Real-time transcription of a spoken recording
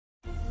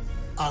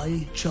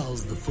I,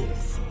 Charles IV,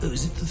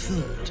 is it the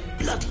third?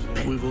 Bloody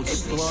pen. We will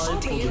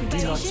strive for the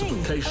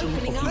denazification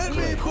of Ukraine. Let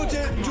me put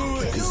it to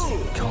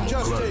you,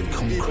 Justin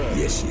Bieber.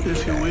 Yes,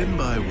 if you win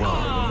by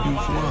one,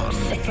 you've won.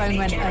 The phone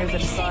went over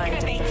the side of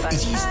the phone.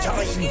 It is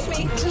time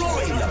to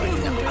dry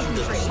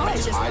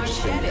I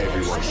just think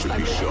everyone should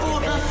be sure.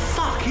 What the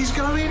fuck is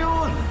going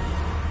on?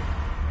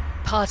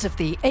 Part of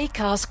the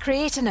Acast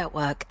Creator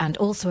Network and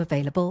also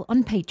available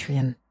on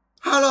Patreon.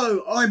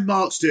 Hello, I'm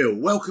Mark Steele.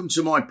 Welcome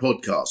to my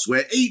podcast,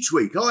 where each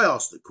week I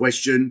ask the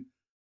question,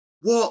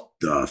 what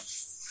the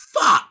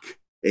fuck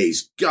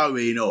is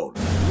going on? What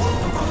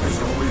the fuck is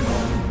going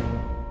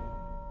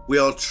on? We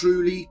are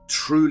truly,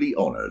 truly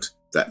honoured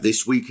that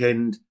this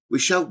weekend we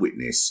shall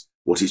witness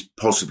what is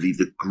possibly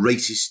the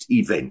greatest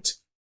event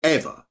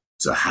ever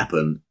to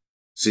happen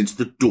since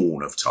the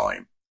dawn of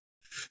time.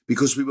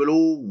 Because we will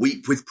all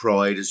weep with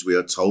pride as we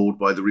are told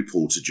by the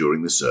reporter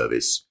during the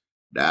service.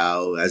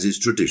 Now, as is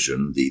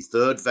tradition, the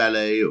third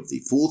valet of the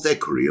fourth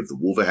equerry of the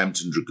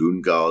Wolverhampton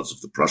Dragoon Guards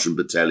of the Prussian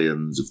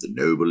battalions of the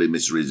noble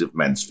emissaries of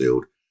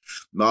Mansfield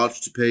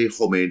marched to pay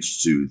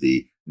homage to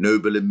the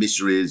noble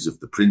emissaries of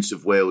the Prince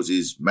of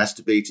Wales's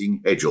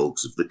masturbating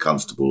hedgehogs of the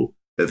Constable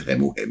of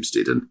Hemel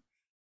Hempstead. And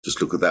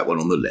just look at that one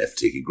on the left,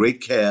 taking great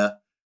care,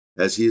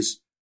 as he has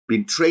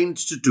been trained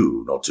to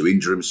do, not to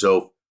injure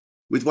himself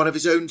with one of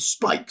his own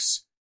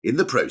spikes in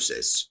the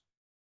process,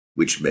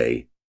 which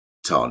may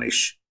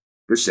tarnish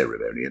the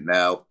ceremony. And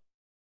now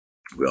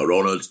we are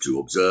honoured to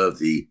observe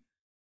the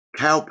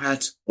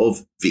Cowpat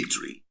of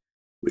Victory,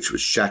 which was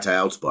shat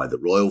out by the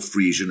Royal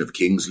Frisian of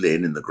King's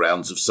Lynn in the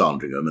grounds of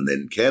Sandringham and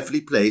then carefully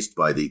placed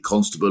by the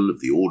Constable of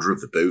the Order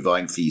of the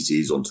Bovine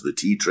Feces onto the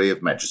tea tray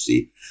of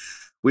Majesty,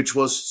 which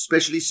was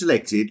specially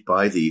selected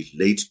by the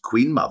late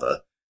Queen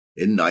Mother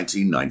in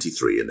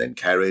 1993 and then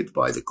carried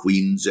by the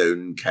Queen's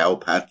own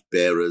Cowpat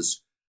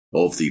bearers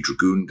of the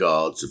Dragoon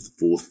Guards of the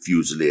 4th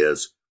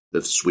Fusiliers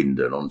of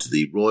Swindon onto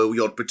the Royal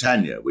Yacht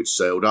Britannia, which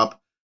sailed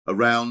up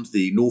around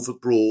the Norfolk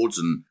Broads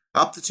and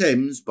up the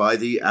Thames by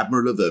the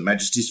Admiral of Her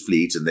Majesty's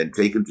fleet and then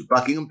taken to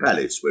Buckingham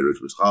Palace, where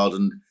it was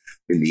hardened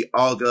in the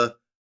Aga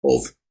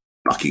of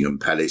Buckingham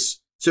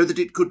Palace so that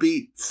it could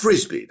be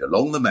frisbeed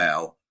along the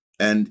Mall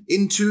and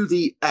into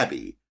the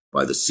Abbey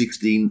by the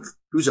 16th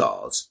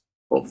Hussars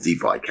of the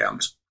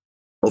Viscount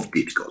of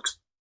Didcot.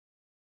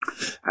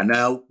 And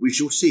now we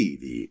shall see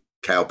the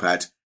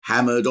Cowpat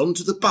hammered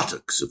onto the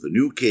buttocks of the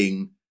new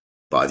king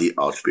by the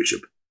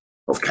Archbishop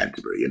of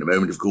Canterbury. In a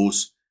moment, of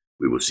course,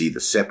 we will see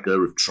the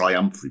sceptre of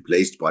triumph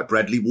replaced by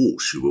Bradley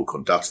Walsh, who will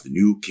conduct the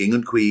new king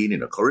and queen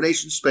in a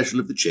coronation special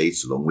of the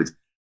chase, along with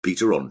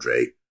Peter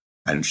Andre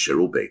and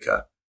Cheryl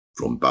Baker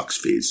from Bucks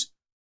Fizz,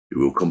 who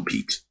will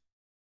compete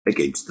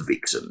against the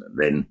Vixen. And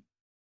then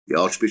the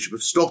Archbishop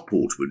of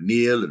Stockport will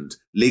kneel and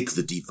lick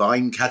the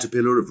divine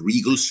caterpillar of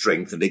regal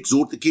strength and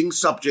exhort the king's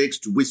subjects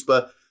to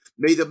whisper,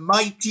 "May the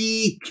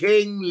mighty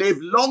king live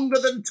longer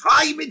than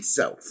time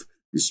itself,"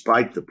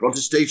 despite the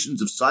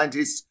protestations of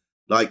scientists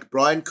like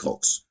Brian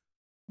Cox,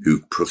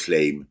 who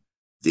proclaim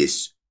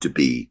this to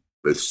be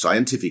both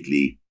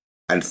scientifically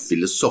and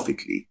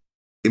philosophically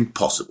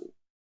impossible.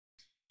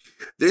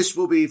 This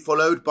will be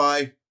followed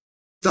by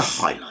the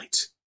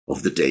highlight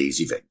of the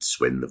day's events,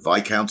 when the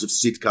Viscount of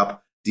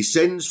Sidcup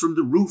descends from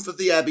the roof of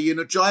the Abbey in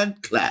a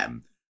giant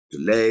clam to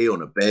lay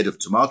on a bed of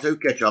tomato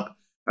ketchup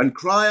and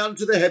cry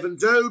unto the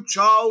heavens, "O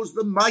Charles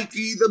the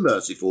Mighty, the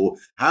Merciful,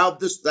 how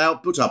dost thou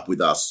put up with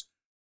us,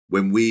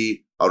 when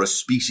we are a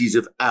species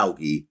of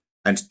algae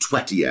and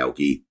twatty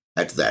algae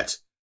at that,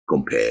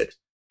 compared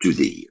to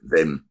thee?"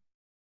 Then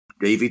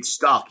David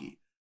Starkey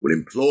will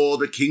implore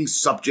the king's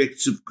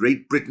subjects of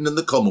Great Britain and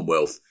the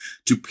Commonwealth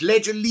to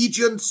pledge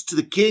allegiance to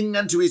the king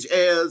and to his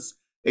heirs,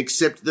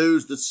 except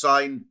those that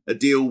sign a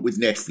deal with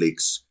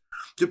Netflix,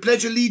 to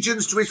pledge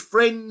allegiance to his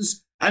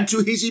friends and to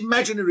his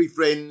imaginary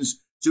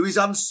friends, to his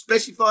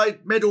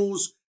unspecified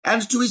medals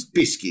and to his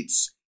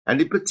biscuits,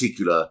 and in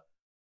particular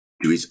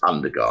to his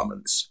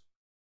undergarments.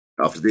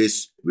 After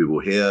this, we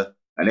will hear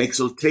an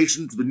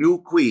exaltation to the new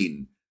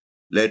queen,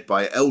 led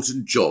by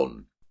Elton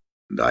John,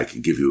 and I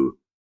can give you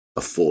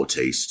a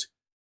foretaste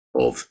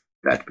of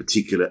that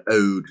particular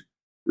ode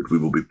that we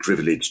will be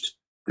privileged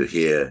to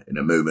hear in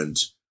a moment.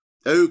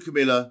 "O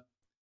Camilla,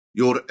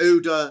 your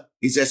odour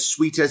is as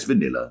sweet as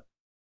vanilla.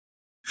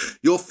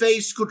 Your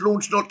face could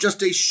launch not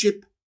just a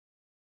ship,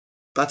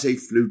 but a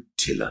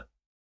flotilla.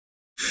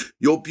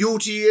 Your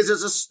beauty is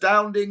as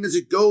astounding as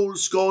a goal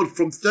scored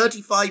from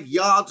 35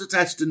 yards at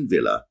Aston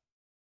Villa.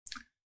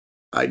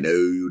 I know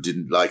you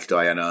didn't like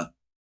Diana,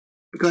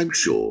 but I'm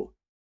sure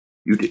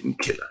you didn't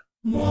kill her."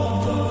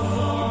 What the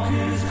fuck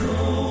is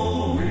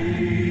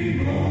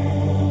going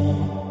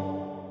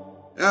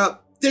on?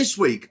 This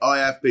week I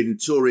have been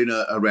touring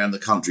around the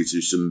country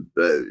to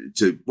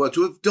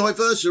a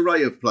diverse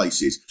array of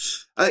places.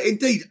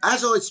 Indeed,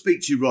 as I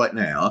speak to you right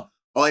now,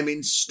 I'm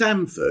in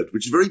Stamford,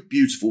 which is a very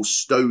beautiful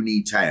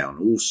stony town,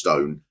 all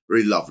stone,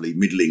 very lovely,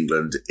 Middle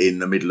England, in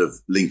the middle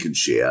of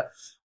Lincolnshire.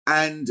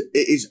 And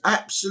it is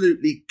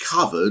absolutely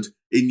covered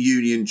in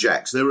Union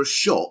Jacks. There are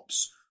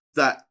shops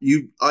that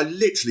I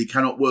literally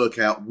cannot work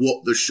out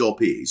what the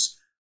shop is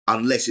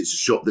unless it's a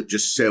shop that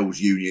just sells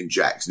Union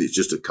Jacks, and it's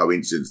just a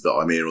coincidence that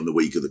I'm here on the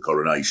week of the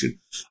coronation.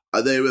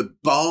 There are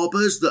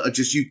barbers that are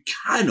just,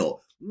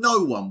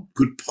 no one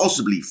could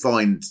possibly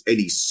find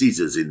any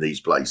scissors in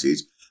these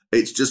places.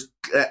 It's just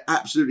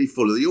absolutely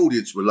full. The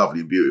audience were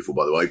lovely and beautiful,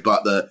 by the way,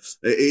 but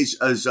it is,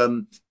 as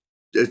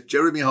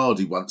Jeremy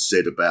Hardy once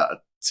said about a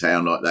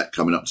town like that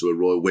coming up to a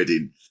royal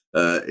wedding,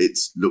 it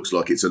looks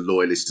like it's a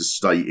loyalist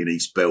estate in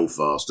East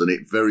Belfast, and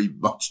it very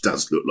much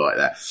does look like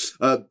that.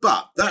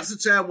 But that's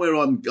the town where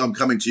I'm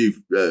coming to you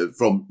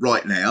from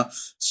right now.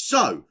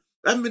 So,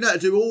 I haven't been able to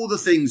do all the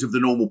things of the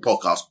normal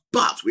podcast,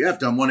 but we have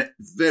done one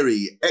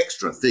very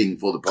extra thing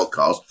for the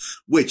podcast,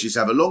 which is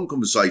have a long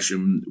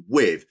conversation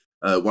with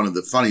one of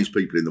the funniest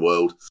people in the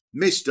world,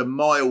 Mr.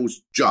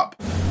 Miles Jupp.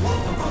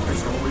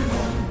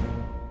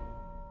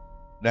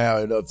 Now,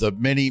 of the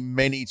many,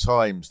 many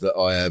times that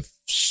I have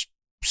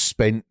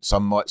spent,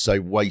 some might say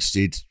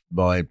wasted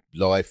my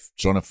life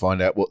trying to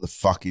find out what the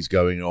fuck is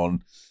going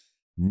on,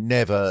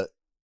 never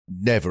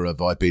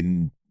have I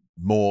been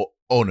more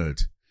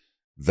honoured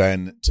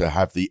than to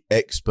have the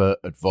expert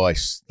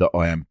advice that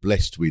I am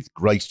blessed with,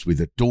 graced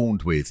with,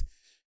 adorned with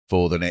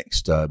for the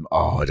next, 7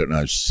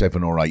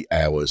 or 8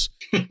 hours.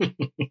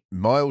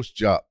 Miles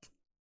Jupp.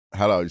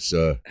 Hello,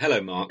 sir.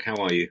 Hello, Mark. How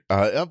are you?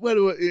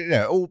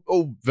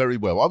 All very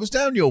well. I was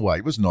down your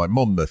way, wasn't I?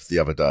 Monmouth the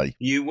other day.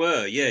 You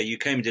were, yeah. You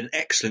came and did an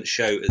excellent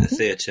show at the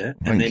theatre,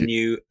 and then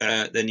you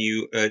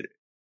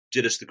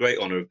did us the great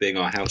honour of being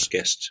our house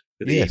guest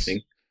for the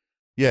evening.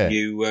 Yeah.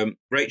 You,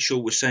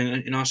 Rachel was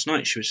saying last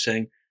night. She was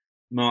saying,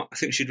 Mark, I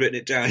think she'd written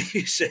it down.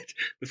 You said,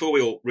 before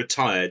we all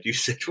retired, you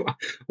said,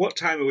 what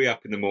time are we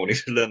up in the morning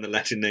to learn the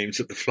Latin names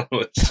of the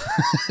flowers?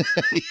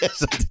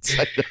 Yes, I did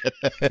say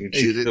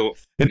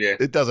that.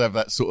 It does have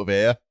that sort of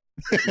air.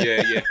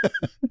 Yeah.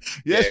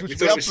 Yes,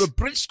 we're up for a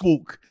brisk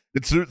walk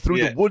through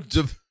the woods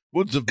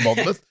of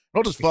Monmouth,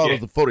 not as far as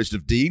the Forest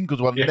of Dean,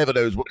 because one never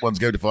knows what one's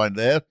going to find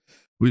there.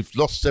 We've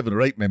lost 7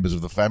 or 8 members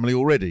of the family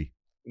already.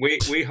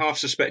 We half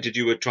suspected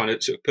you were trying to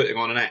sort of putting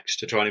on an act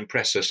to try and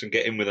impress us and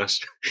get in with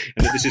us,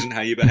 and that this isn't how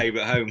you behave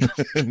at home.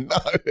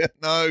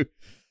 No.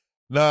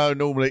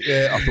 Normally,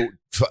 I thought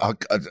I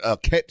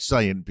kept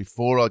saying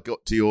before I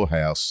got to your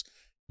house,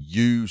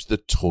 use the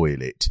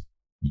toilet.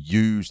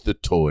 Don't want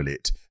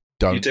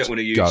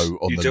to go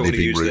on the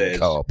living room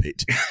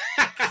carpet.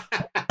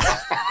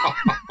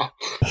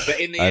 But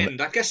in the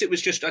end, I guess it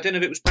was just, I don't know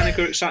if it was panic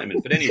or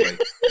excitement, but anyway,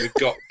 we've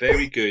got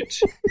very good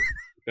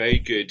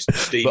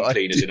steam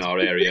cleaners in our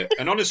area.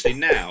 And honestly,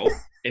 now,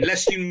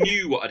 unless you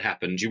knew what had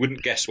happened, you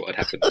wouldn't guess what had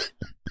happened. But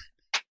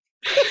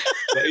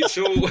it's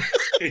all,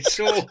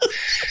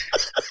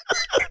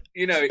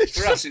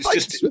 for us, it's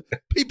just...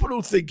 People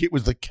will think it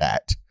was the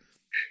cat.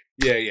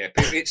 Yeah.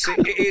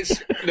 It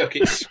is. Look,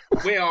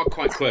 we are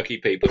quite quirky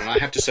people, and I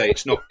have to say,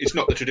 it's not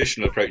the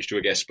traditional approach to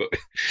a guest,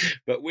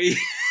 but we...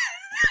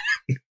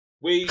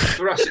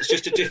 For us, it's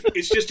just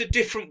a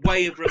different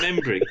way of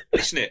remembering,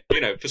 isn't it?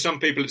 For some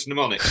people, it's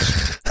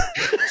mnemonics.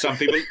 Some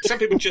people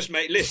just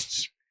make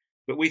lists,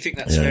 but we think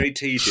that's very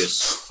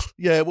tedious.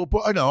 Yeah, well,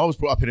 but I know I was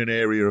brought up in an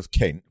area of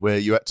Kent where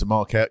you had to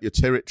mark out your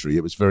territory.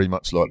 It was very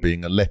much like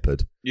being a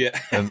leopard. Yeah,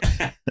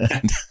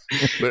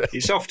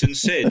 it's often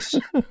said.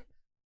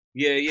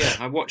 Yeah.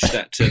 I watched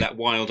that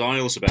Wild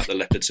Isles about the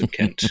leopards of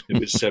Kent. It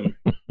was,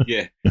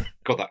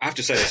 God, I have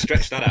to say they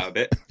stretched that out a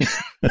bit.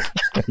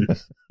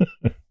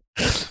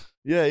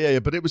 Yeah,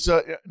 but it was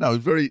it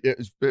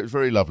was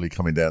very lovely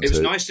coming down. It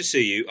was nice to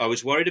see you. I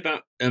was worried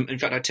about. In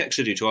fact, I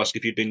texted you to ask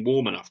if you'd been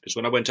warm enough, because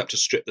when I went up to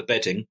strip the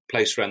bedding,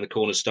 place around the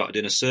corner started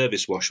in a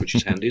service wash, which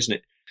is handy, isn't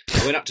it?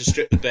 I went up to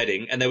strip the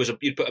bedding, and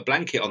you'd put a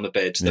blanket on the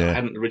bed that I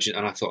hadn't originally,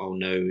 and I thought, oh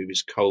no, it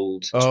was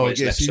cold.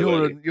 That's yes, see, See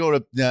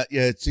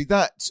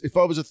that if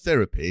I was a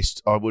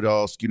therapist, I would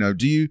ask,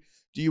 do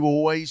you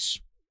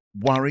always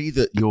worry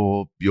that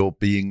you're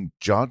being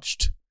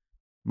judged?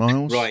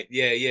 Miles? Right,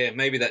 yeah.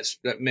 Maybe that's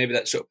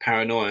sort of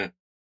paranoia.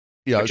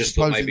 Yeah, I just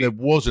supposing there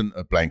wasn't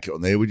a blanket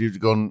on there, would you have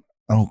gone,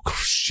 oh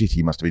shit,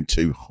 he must have been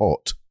too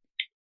hot?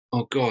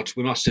 Oh God,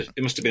 it must have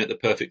been at the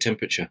perfect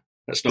temperature.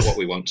 That's not what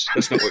we want.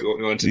 That's not what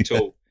we want at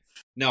all.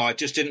 No, I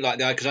just didn't like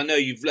that, because I know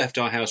you've left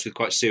our house with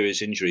quite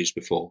serious injuries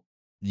before.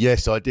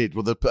 Yes, I did.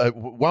 Well,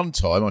 one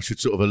time, I should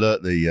sort of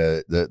alert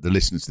the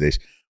listeners to this.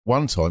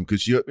 One time,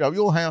 because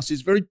your house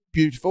is very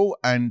beautiful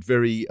and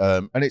very,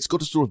 and it's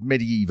got a sort of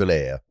medieval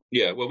air.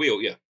 Yeah, well,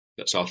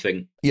 that's our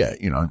thing. Yeah,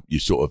 you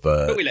sort of...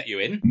 But we let you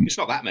in. It's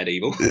not that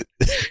medieval.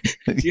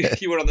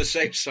 You were on the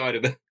same side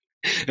of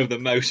the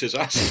moat as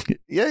us.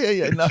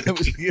 Yeah. No,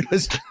 it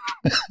was...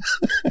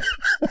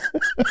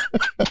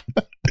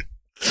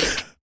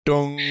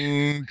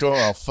 Dong.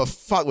 Oh, for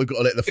fuck, we've got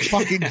to let the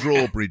fucking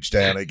drawbridge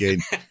down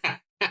again.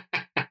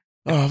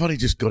 Oh, I've only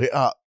just got it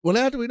up. Well,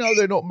 how do we know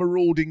they're not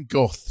marauding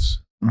goths?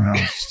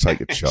 Let's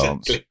take a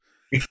chance.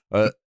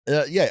 Exactly.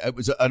 Yeah, it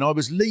was, and I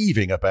was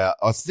leaving I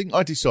think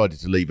I decided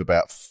to leave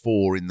about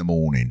 4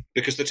 a.m.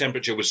 Because the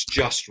temperature was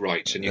just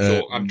right, and you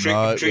thought, I'm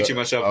treating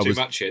myself too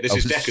much here. This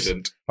is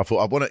decadent. I thought,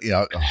 I want to,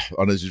 I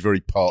know this is very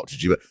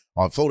partridgey, but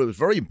I thought it was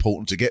very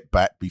important to get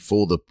back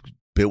before the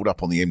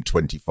build-up on the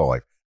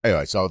M25.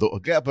 Anyway, so I thought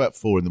I'd get up about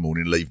 4 a.m,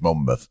 leave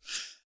Monmouth,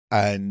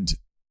 and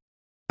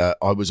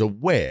I was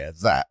aware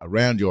that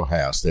around your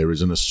house there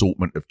is an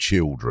assortment of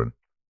children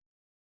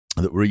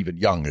that were even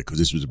younger, because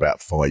this was about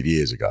 5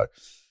 years ago.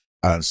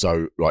 And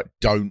so,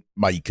 don't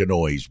make a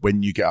noise.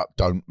 When you get up,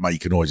 don't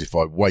make a noise. If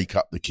I wake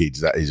up the kids,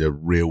 that is a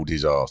real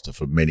disaster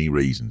for many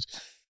reasons.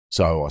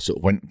 So I sort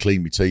of went and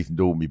cleaned my teeth and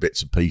did all my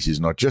bits and pieces,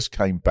 and I just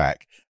came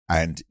back,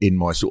 and in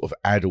my sort of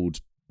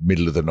addled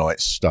middle of the night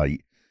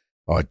state,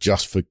 I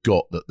just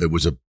forgot that there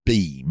was a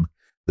beam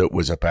that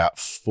was about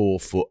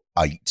 4'8"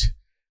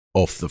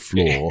 off the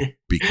floor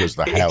because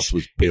the house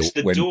was built.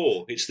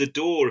 It's the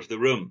door of the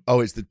room.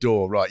 Oh, it's the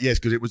door, right? Yes,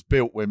 because it was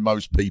built when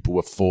most people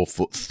were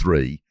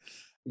 4'3".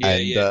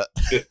 Yeah.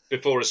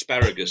 Before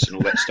asparagus and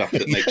all that stuff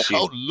that makes you...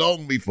 Oh,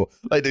 long before.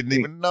 They didn't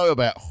even know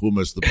about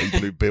hummus, the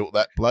people who built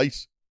that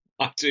place.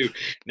 I do.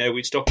 No,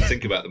 we'd stop and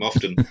think about them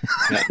often.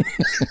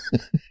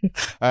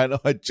 And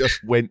I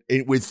just went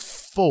in with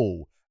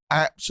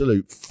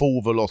absolute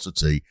full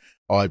velocity.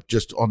 I've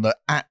just on the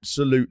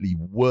absolutely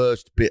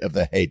worst bit of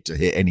the head to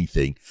hit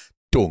anything.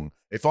 Dung.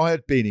 If I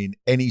had been in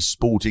any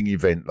sporting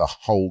event, the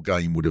whole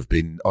game I'd have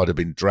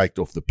been dragged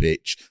off the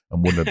pitch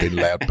and wouldn't have been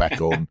allowed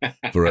back on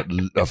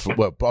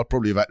well, I'd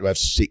probably have had to have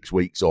 6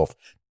 weeks off.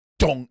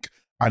 Donk.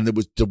 And there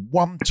was the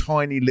one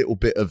tiny little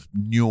bit of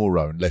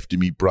neuron left in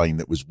my brain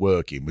that was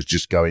working, was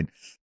just going,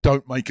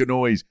 don't make a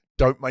noise,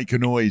 don't make a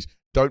noise,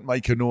 don't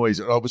make a noise.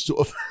 And I was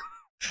sort of,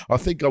 I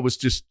think I was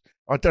just,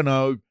 I don't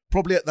know,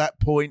 probably at that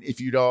point, if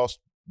you'd asked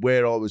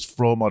where I was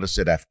from, I'd have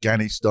said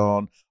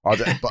Afghanistan. But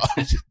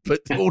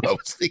all I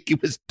was thinking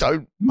was,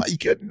 don't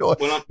make a noise.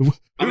 Well,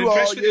 I'm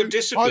impressed with your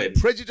discipline. I'm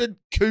President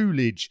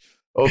Coolidge.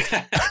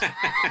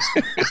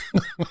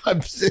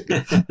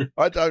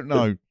 I don't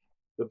know.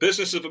 The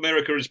business of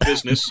America is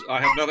business.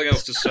 I have nothing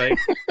else to say.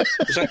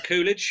 Was that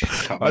Coolidge?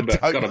 I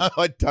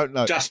don't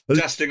know.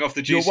 Dusting off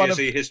the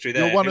GCSE history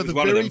there. You're one of the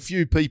very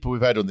few people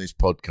we've had on this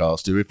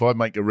podcast who, if I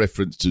make a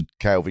reference to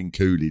Calvin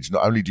Coolidge,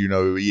 not only do you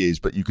know who he is,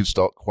 but you can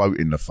start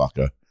quoting the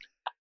fucker.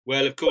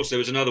 Well, of course, there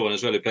was another one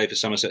as well who played for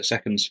Somerset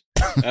Seconds.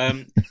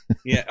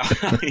 Yeah,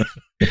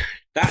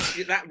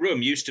 that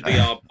room used to be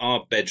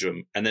our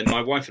bedroom, and then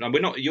my wife and I,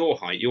 we're not your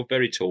height, you're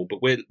very tall, but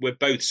we're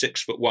both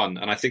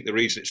 6'1", and I think the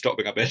reason it stopped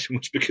being our bedroom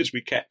was because we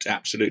kept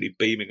absolutely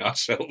beaming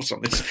ourselves on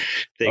this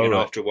thing, and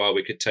after a while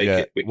we could take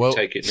it. We could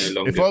take it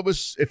no longer.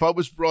 If I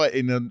was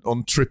writing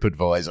on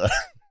TripAdvisor,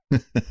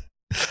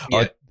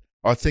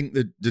 I think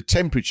the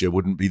temperature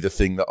wouldn't be the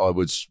thing that I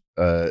was.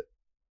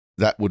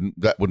 That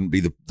wouldn't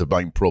be the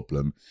main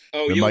problem.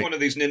 Oh, you're one of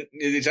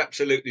these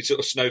absolutely sort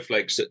of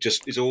snowflakes that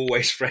just is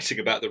always fretting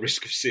about the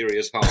risk of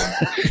serious harm.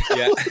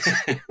 Yeah.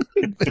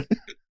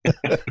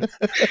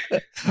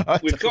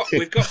 we've got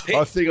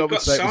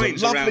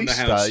signs around the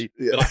house,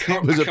 but I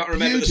can't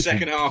remember the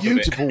second half of it.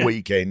 Beautiful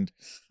weekend.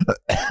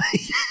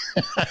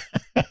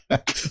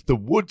 The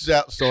woods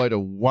outside are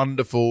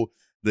wonderful.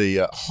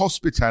 The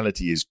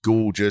hospitality is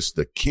gorgeous.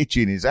 The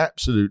kitchen is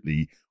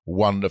absolutely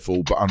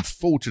wonderful, but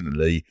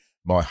unfortunately,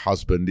 my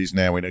husband is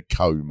now in a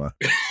coma.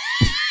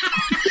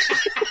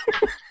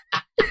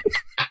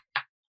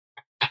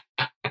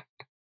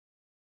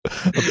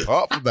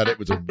 Apart from that, it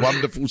was a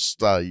wonderful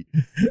stay.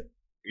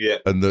 Yeah,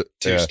 and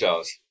 2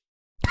 stars.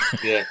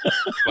 Yeah.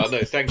 Well,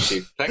 no, thank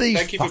you.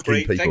 Thank you for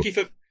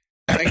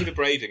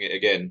braving it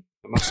again.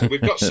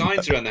 We've got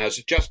signs around the house.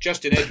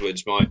 Justin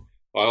Edwards, I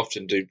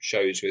often do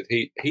shows with.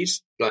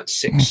 He's like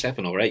 6,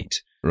 7, or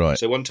 8. Right.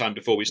 So one time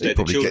before we stayed, he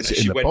probably gets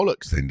it in the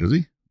bollocks. Then does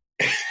he?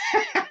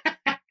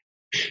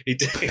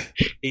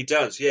 He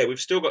does, yeah. We've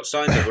still got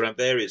signs up around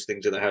various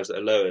things in the house that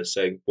are lower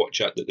saying, watch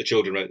out, that the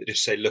children wrote, that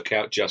just say, look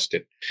out,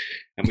 Justin.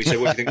 And we say,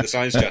 what do you think of the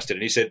signs, Justin?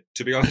 And he said,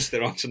 to be honest,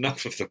 there aren't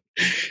enough of them.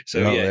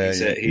 So,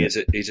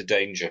 he's a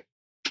danger.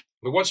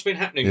 But what's been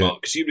happening,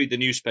 Mark? Because you read the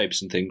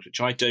newspapers and things, which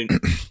I don't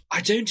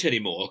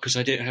anymore, because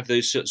I don't have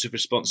those sorts of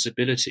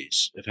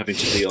responsibilities of having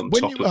to be on top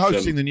of... When you were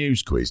hosting the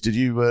news quiz, did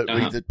you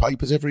read the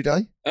papers every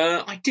day?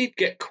 I did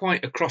get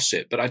quite across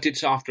it, but I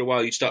did, after a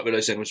while, you start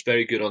realising I was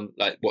very good on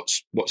like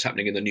what's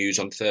happening in the news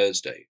on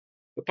Thursday.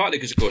 But partly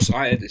because, of course,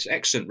 I had this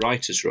excellent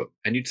writer's room,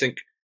 and you'd think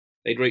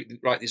they'd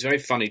write these very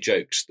funny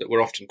jokes that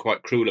were often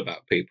quite cruel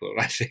about people, and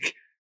I think,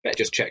 better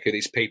just check who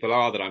these people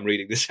are that I'm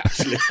reading this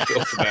absolute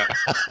filth about.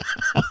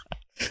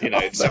 You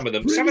know, some of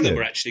them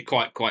were actually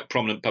quite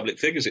prominent public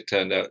figures. It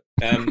turned out,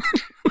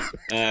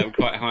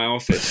 quite high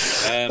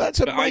office. That's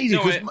amazing.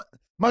 Because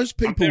most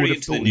people I'm very would have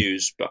into thought the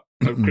news, but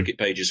cricket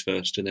pages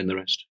first, and then the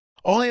rest.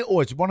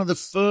 One of the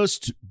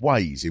first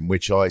ways in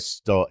which I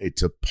started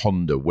to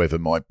ponder whether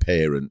my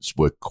parents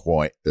were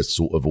quite the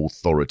sort of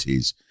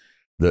authorities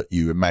that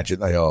you imagine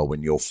they are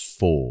when you're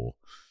 4.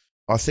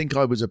 I think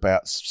I was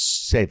about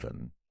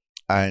 7,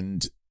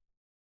 and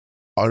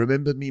I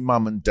remember me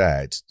mum and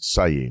dad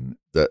saying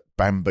that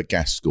Bamber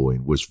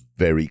Gascoigne was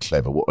very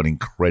clever. What an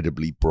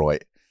incredibly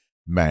bright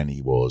man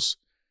he was.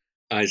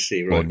 I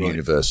see, right. On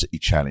University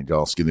Challenge,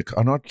 asking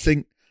and I'd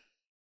think,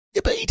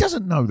 yeah, but he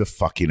doesn't know the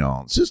fucking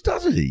answers,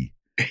 does he?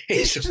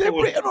 They're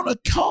written on a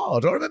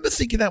card. I remember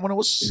thinking that when I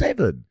was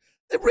 7.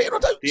 They're written. I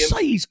don't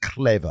say he's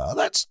clever.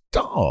 That's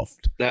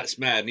daft. That's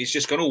mad. And he's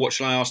just gone, what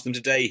shall I ask them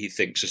today, he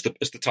thinks, as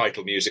the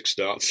title music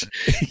starts.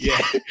 Yeah.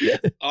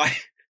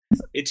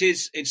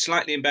 It's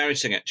slightly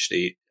embarrassing,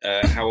 actually,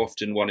 how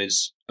often one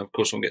is, of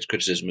course, one gets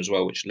criticism as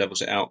well, which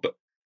levels it out, but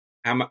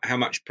how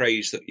much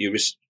praise that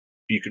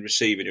you can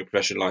receive in your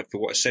professional life for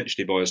what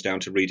essentially boils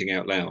down to reading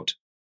out loud.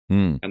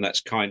 And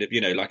that's kind of,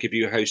 like if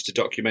you host a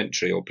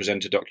documentary or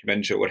present a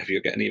documentary or whatever,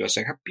 you'll get an email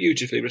saying how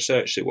beautifully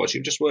researched it was.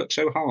 You just worked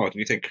so hard. And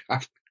you think,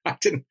 I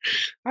didn't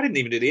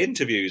even do the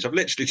interviews. I've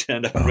literally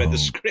turned up and read the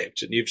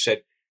script. And you've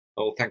said,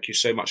 oh, thank you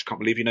so much. I can't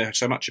believe you know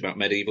so much about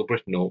medieval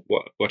Britain or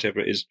whatever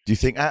it is. Do you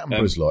think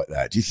Attenborough's like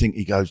that? Do you think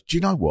he goes, do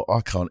you know what?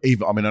 I can't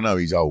even, I mean, I know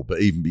he's old,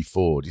 but even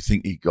before, do you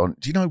think he'd gone,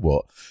 do you know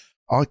what?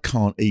 I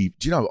can't even,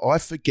 do you know, I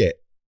forget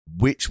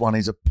which one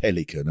is a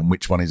pelican and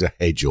which one is a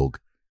hedgehog.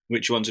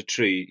 Which one's a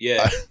tree?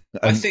 Yeah.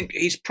 I think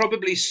he's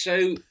probably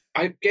so,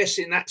 I guess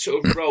in that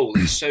sort of role,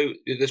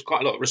 there's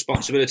quite a lot of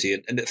responsibility.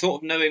 And the thought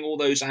of knowing all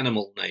those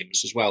animal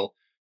names as well,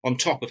 on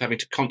top of having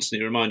to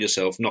constantly remind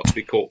yourself not to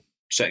be caught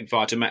setting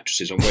fire to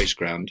mattresses on waste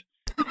ground,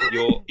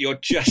 you're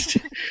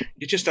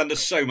just under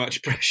so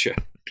much pressure.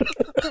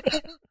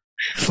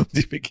 Do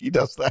you think he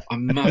does that? I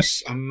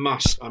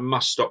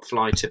must stop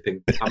fly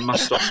tipping. I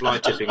must stop fly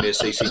tipping near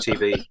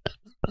CCTV.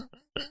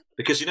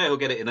 Because he'll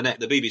get it in the neck.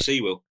 The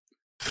BBC will.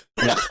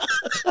 Yeah.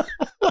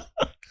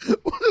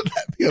 Wouldn't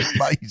that be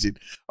amazing?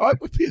 I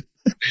would be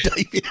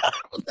David.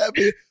 That would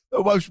be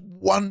the most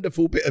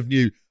wonderful bit of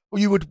news.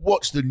 Well, you would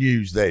watch the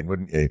news then,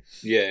 wouldn't you?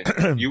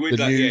 Yeah, you would.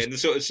 Yeah, and the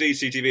sort of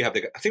CCTV have.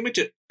 I think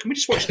can we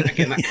just watch that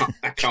again?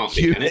 That can't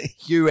be, can it?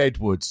 Hugh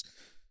Edwards,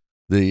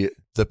 the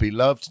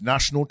beloved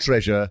national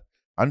treasure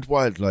and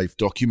wildlife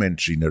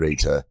documentary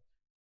narrator,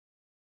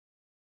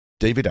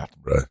 David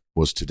Attenborough,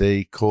 was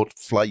today caught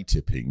fly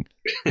tipping.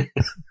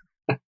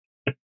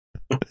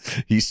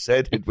 He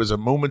said it was a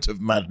moment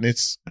of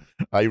madness.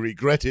 I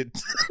regret it.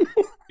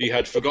 He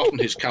had forgotten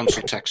his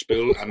council tax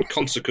bill and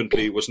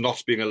consequently was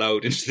not being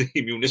allowed into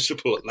the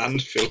municipal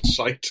landfill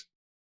site.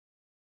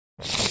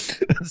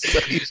 So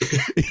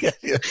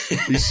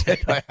he said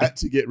I had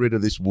to get rid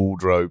of this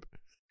wardrobe.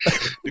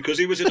 Because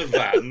he was in a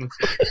van,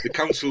 the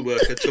council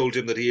worker told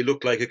him that he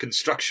looked like a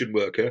construction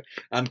worker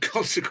and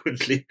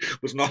consequently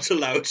was not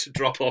allowed to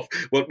drop off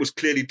what was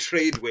clearly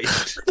trade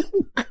waste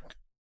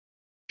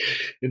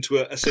into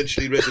a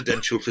essentially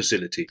residential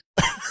facility.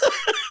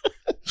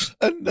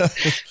 And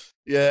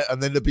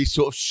and then there'd be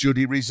sort of, should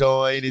he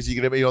resign? Is he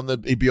going to be on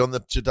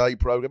the Today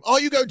programme? Are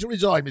you going to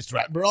resign, Mr.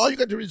 Attenborough? Are you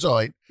going to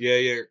resign?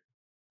 Yeah.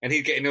 And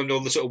he'd get on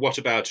the sort of what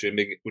about him,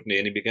 wouldn't he?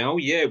 And he'd be going, oh,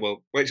 yeah,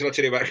 well, wait till I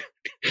tell you about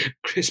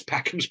Chris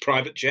Packham's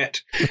private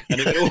jet.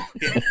 And it would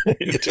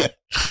all...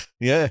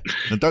 Yeah.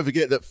 And don't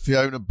forget that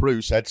Fiona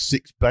Bruce had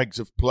 6 bags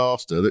of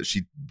plaster that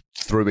she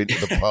threw into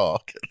the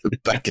park at the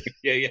back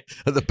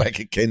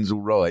of Kensal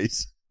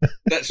Rise.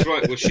 That's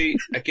right. Well, she,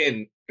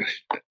 again,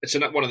 it's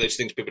one of those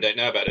things people don't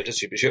know about her, does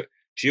she? But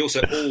she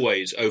also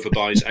always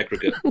overbuys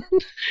aggregate.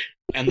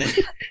 And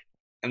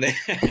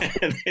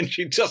then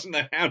she doesn't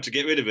know how to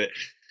get rid of it.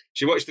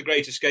 She watched The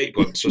Great Escape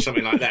once or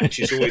something like that, and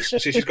she's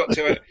got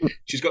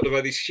to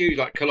wear these huge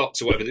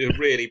culottes or whatever. They're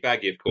really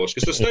baggy, of course,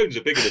 because the stones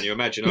are bigger than you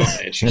imagine, aren't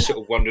they? And she's sort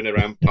of wandering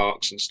around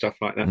parks and stuff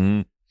like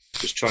that,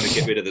 just trying to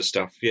get rid of the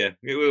stuff. Yeah,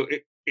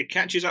 it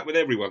catches up with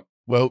everyone.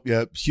 Well,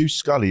 yeah, Hugh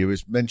Scully, who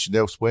is mentioned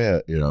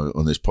elsewhere,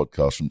 on this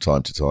podcast from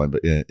time to time,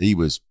 but yeah, he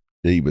was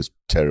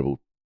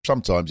terrible.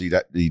 Sometimes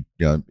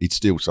he'd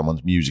steal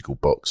someone's musical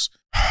box.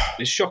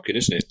 It's shocking,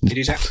 isn't it? It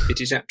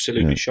is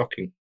absolutely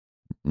shocking.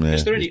 Yeah,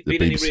 has there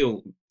been any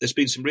real? There's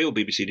been some real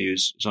BBC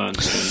News, as I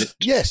understand it.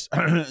 Yes.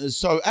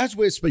 So as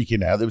we're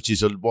speaking now, which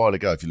is a while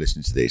ago, if you're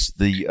listening to this,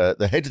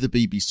 the head of the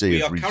BBC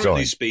has resigned. We are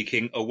currently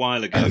speaking a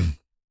while ago.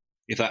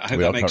 I hope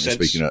that makes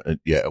sense. A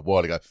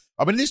while ago.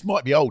 I mean, this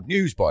might be old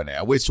news by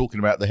now. We're talking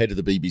about the head of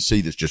the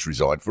BBC that's just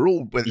resigned. For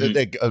all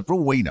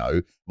we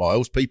know,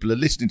 Miles, people are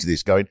listening to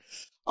this going,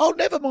 oh,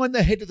 never mind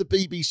the head of the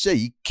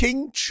BBC.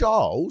 King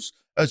Charles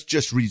has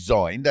just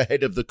resigned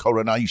ahead of the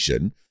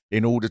coronation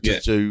in order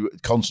to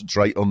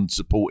concentrate on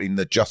supporting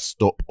the Just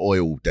Stop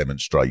Oil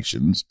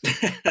demonstrations.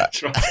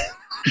 That's right.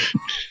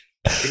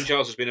 King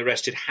Charles has been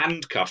arrested,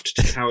 handcuffed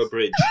to Tower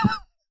Bridge.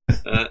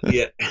 But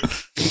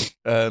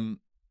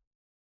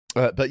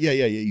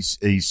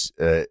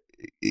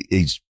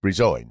he's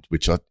resigned,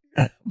 which I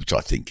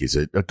think is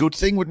a good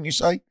thing, wouldn't you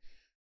say?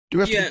 Do you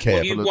have to be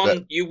careful? Well,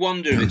 you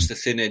wonder if it's the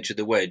thin edge of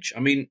the wedge. I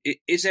mean,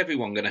 is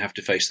everyone going to have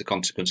to face the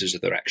consequences of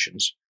their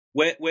actions?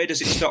 Where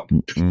does it stop?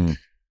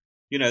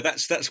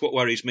 That's what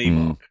worries me,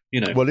 Mark.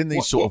 Well, in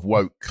these sort of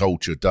woke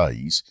culture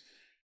days,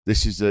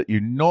 this is that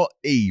you're not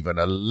even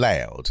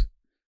allowed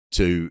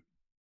to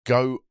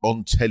go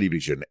on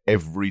television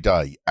every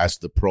day as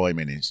the Prime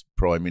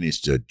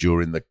Minister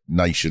during the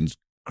nation's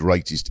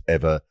greatest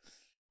ever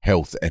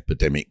health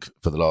epidemic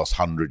for the last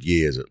 100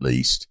 years at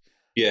least,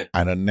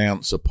 and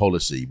announce a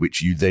policy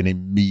which you then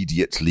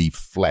immediately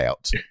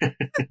flout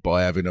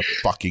by having a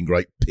fucking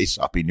great piss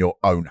up in your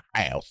own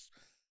house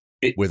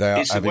without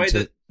it's having the way to...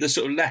 that the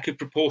sort of lack of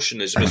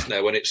proportionalism, isn't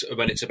there, when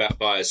it's about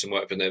bias and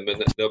work for them,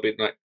 and they'll be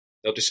like,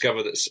 they'll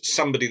discover that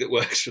somebody that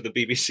works for the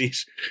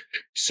BBC's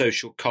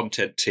social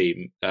content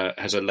team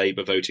has a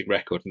Labour voting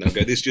record, and they'll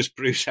go, "This just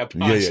proves how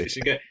biased it is."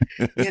 You go,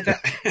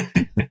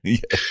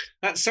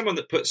 that's someone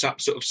that puts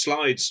up sort of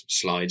slides.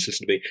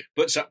 Listen to me,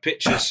 puts up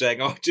pictures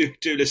saying, "Oh, do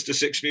listen to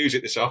Six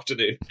Music this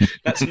afternoon."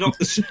 That's not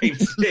the same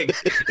thing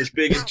as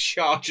being in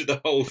charge of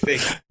the whole thing.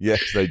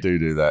 Yes, they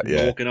do that.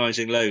 Yeah,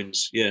 organising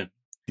loans. Yeah.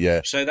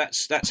 So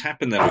that's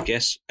happened there, I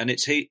guess, and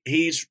it's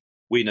he's.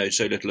 We know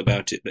so little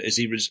about it, but has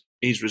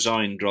he's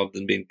resigned rather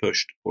than being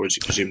pushed, or has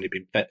he presumably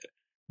been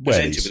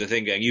presented with a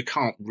thing going, you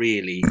can't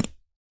really...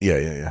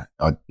 Yeah.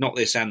 Not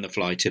this and the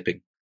fly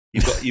tipping.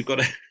 You've got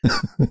to...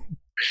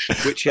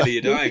 Which hill are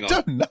you dying on?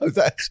 I don't know.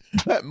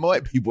 That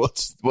might be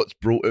what's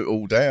brought it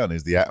all down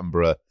is the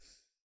Attenborough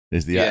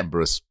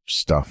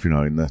stuff,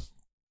 in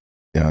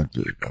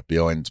the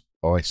behind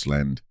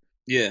Iceland.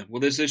 Yeah,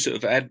 well, there's those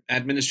sort of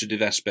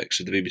administrative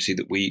aspects of the BBC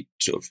that we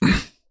sort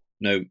of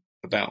know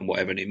about and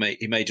whatever, and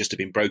he may just have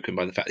been broken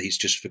by the fact that he's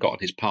just forgotten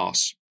his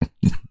pass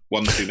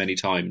one too many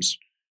times.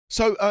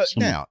 So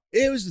now,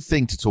 here's the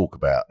thing to talk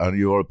about, and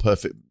you're a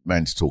perfect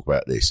man to talk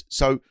about this.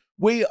 So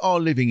we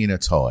are living in a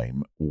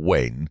time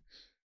when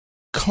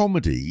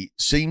comedy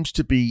seems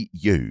to be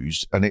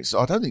used, and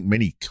I don't think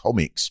many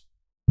comics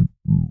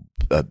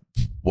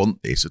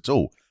want this at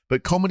all,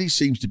 but comedy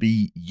seems to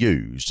be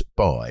used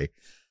by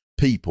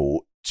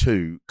people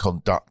to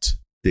conduct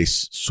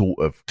this sort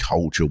of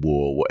culture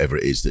war, whatever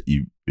it is that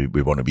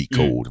we want to be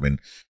called. I mean,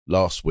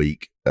 last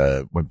week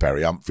when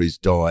Barry Humphries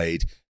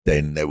died,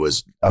 then there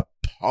was a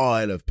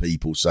pile of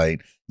people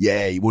saying,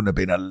 he wouldn't have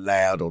been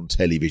allowed on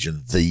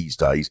television these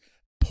days.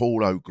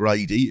 Paul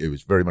O'Grady, who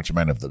was very much a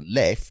man of the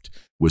left,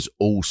 was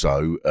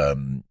also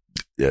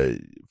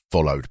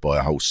followed by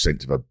a whole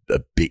sense of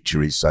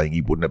obituaries saying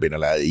he wouldn't have been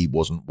allowed, he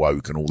wasn't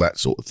woke and all that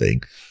sort of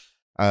thing.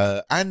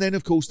 And then,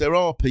 of course, there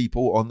are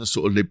people on the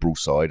sort of liberal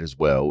side as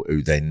well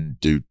who then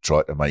do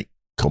try to make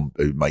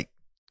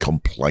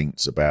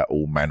complaints about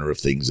all manner of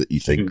things that you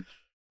think,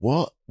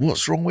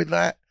 what's wrong with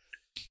that?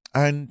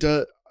 And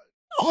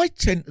I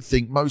tend to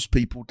think most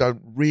people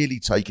don't really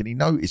take any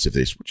notice of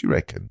this. What do you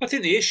reckon? I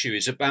think the issue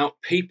is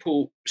about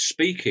people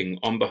speaking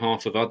on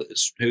behalf of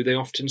others who they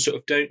often sort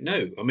of don't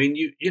know. I mean,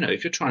 you know,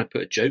 if you're trying to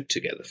put a joke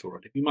together for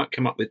it, you might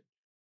come up with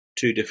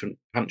two different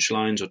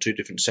punchlines or two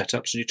different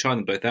setups, and you try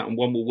them both out, and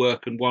one will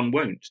work and one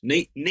won't.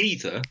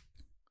 Neither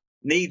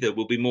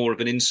will be more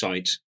of an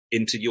insight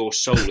into your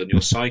soul and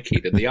your psyche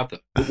than the other.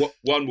 But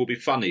one will be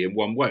funny and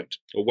one won't,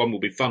 or one will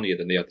be funnier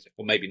than the other,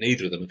 or maybe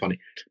neither of them are funny.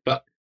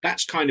 But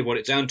that's kind of what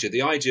it's down to.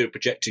 The idea of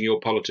projecting your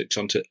politics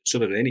onto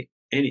sort of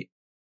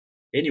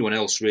anyone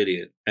else,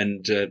 really,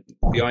 and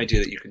the idea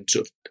that you can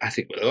sort of, I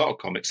think with a lot of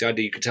comics, the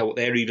idea you can tell what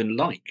they're even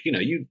like. You know,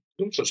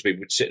 all sorts of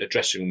people would sit in a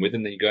dressing room with,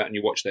 and then you go out and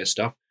you watch their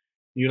stuff.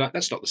 And you're like,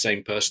 that's not the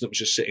same person that was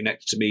just sitting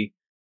next to me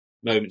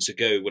moments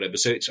ago, whatever.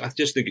 So I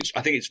think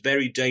it's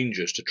very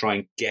dangerous to try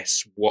and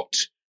guess what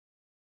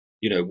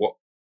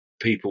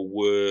people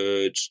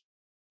would,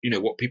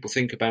 what people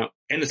think about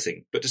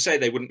anything. But to say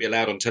they wouldn't be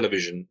allowed on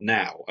television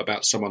now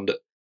about someone that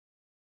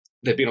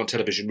they've been on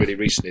television really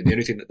recently, the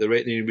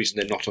only reason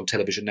they're not on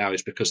television now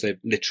is because they've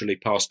literally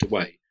passed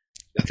away.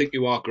 I think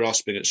you are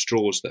grasping at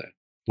straws there.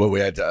 Well,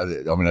 I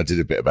did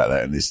a bit about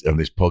that on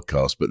this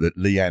podcast, but that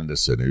Lee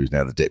Anderson, who's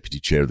now the deputy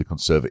chair of the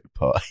Conservative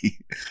Party,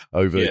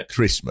 over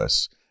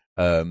Christmas,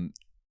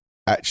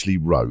 actually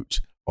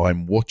wrote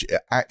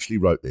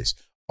this.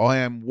 I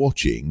am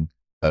watching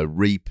a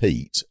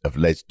repeat of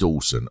Les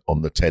Dawson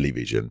on the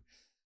television.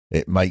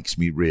 It makes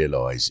me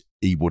realise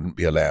he wouldn't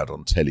be allowed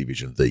on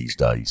television these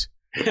days.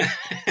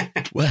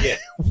 Why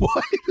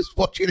he was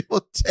watching him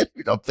on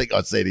television? I think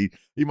I said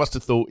he must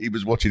have thought he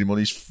was watching him on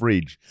his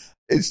fridge.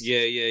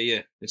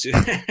 Yeah.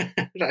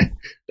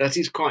 That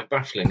is quite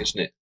baffling,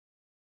 isn't it?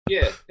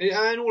 Yeah,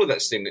 and all of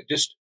that thing that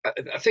just,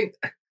 I think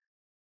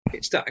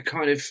it's that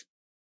kind of,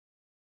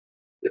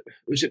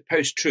 was it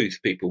post-truth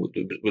people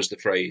was the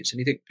phrase, and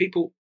you think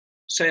people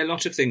say a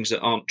lot of things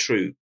that aren't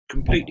true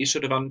completely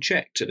sort of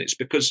unchecked, and it's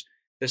because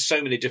there's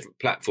so many different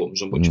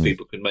platforms on which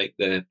people can make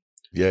their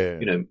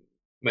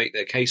make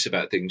their case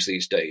about things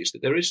these days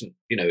that there isn't,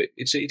 it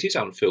is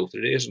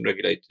unfiltered, it isn't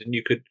regulated, and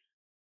you could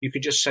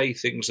just say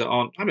things that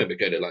aren't. I remember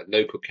going to like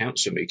local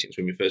council meetings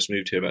when we first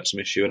moved here about some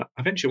issue, and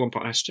eventually at one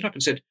point I stood up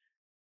and said,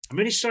 I'm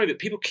really sorry, but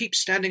people keep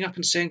standing up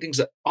and saying things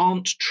that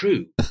aren't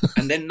true,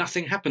 and then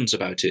nothing happens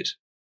about it.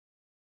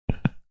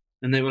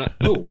 And they were like,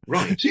 "Oh,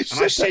 right." You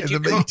and I said, "You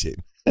can't."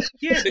 Meeting.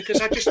 Yeah,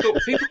 because I just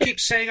thought people keep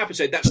saying up and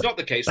saying that's not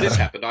the case. This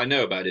happened. I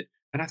know about it,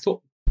 and I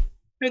thought,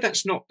 no,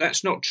 that's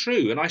not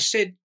true. And I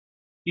said,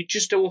 you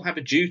just all have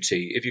a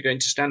duty if you're going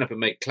to stand up and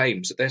make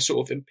claims that they're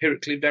sort of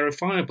empirically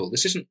verifiable.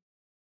 This isn't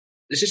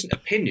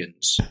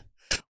opinions.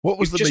 What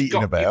was the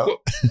meeting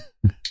about?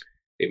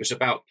 It was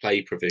about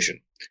play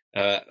provision.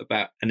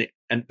 But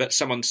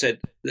someone said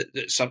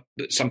that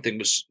something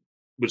was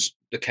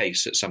the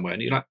case at somewhere,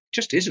 and you're like,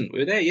 just isn't. We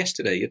were there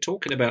yesterday. You're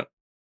talking about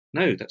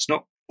no, that's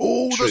not.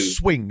 All true. The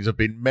swings have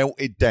been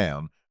melted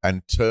down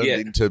and turned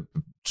into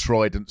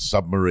Trident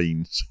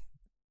submarines.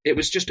 It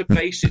was just a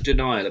basic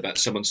denial about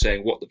someone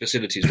saying what the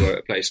facilities were at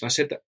a place. And I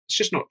said that it's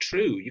just not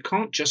true. You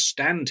can't just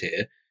stand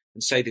here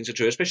and say things are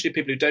true, especially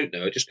people who don't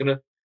know are just going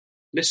to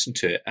listen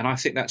to it. And I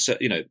think that's a,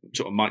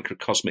 sort of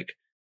microcosmic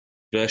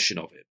version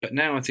of it. But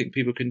now I think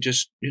people can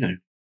just, all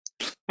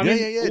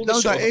the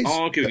sort of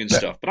arguing and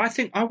stuff. But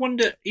I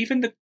wonder,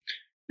 even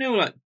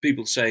like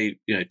people say,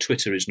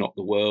 Twitter is not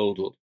the world,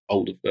 or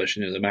older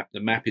version of the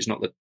map is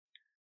not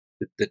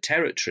the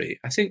territory.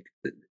 I think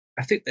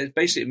that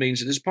basically means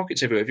that there's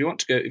pockets everywhere. If you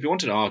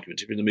want an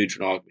argument, if you're in the mood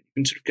for an argument,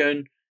 you can sort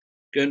of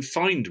go and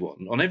find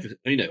one on every,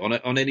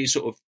 on any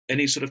sort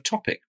of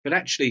topic. But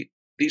actually,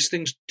 these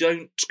things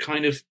don't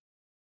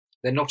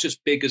they're not as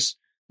big as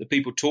the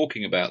people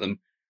talking about them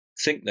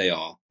think they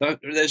are.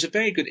 There's a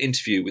very good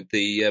interview with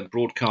the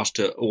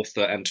broadcaster,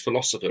 author, and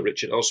philosopher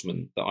Richard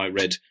Osman that I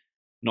read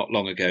not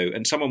long ago,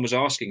 and someone was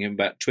asking him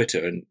about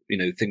Twitter and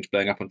things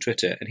blowing up on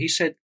Twitter, and he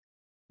said,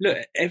 "Look,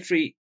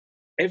 every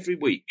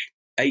week,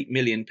 8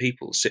 million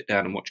people sit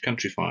down and watch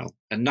Countryfile,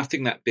 and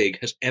nothing that big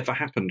has ever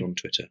happened on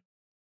Twitter."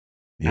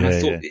 And I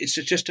thought it's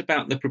just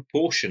about the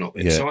proportion of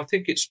it. Yeah. So I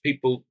think it's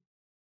people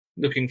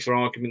looking for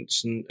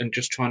arguments and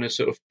just trying to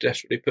sort of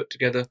desperately put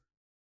together,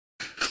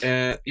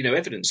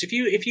 evidence. If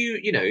you're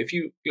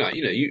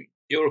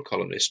a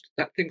columnist,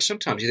 that thing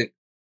sometimes you think,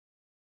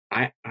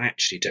 I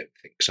actually don't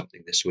think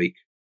something this week,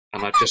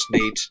 and I just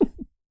need,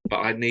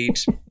 I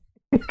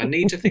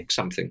need to think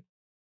something.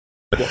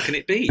 What can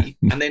it be?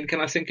 And then can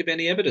I think of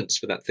any evidence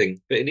for that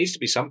thing? But it needs to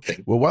be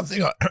something. Well, one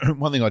thing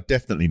I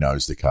definitely know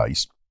is the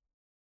case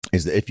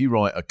is that if you were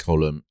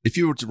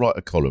to write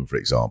a column, for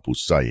example,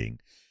 saying,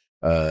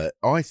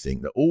 I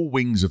think that all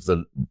wings of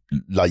the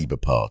Labour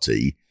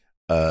Party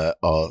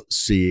are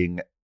seeing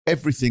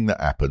everything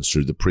that happens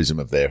through the prism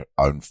of their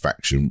own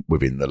faction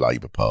within the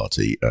Labour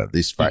Party.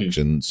 This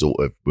faction sort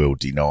of will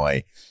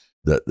deny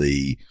that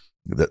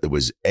there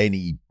was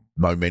any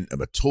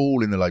momentum at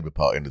all in the Labour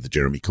Party under the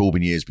Jeremy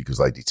Corbyn years because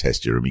they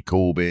detest Jeremy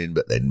Corbyn.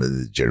 But then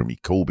the Jeremy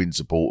Corbyn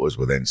supporters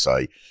will then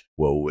say,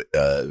 well,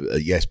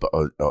 yes, but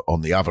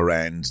on the other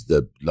hand,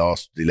 the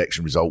last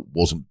election result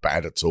wasn't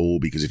bad at all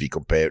because if you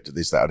compare it to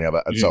this, that, and the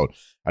other, and so on.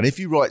 And if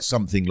you write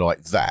something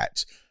like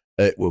that,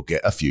 it will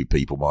get a few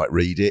people might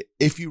read it.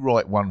 If you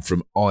write one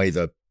from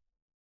either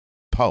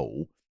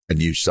pole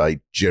and you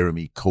say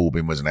Jeremy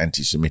Corbyn was an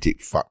anti-Semitic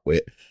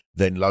fuckwit,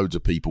 then loads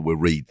of people will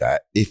read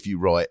that. If you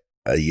write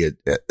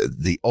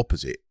the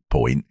opposite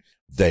point,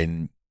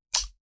 then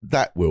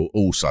that will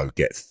also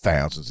get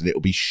thousands and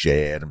it'll be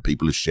shared and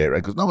people will share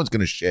it because no one's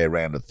going to share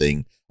around a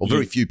thing, or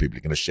very few people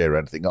are going to share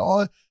around a thing.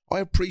 I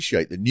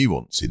appreciate the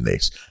nuance in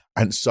this.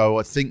 And so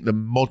I think the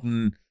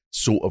modern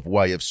sort of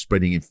way of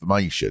spreading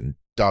information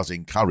does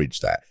encourage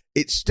that.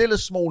 It's still a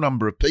small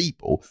number of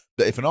people,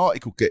 but if an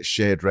article gets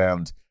shared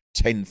around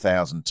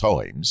 10,000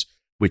 times,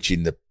 which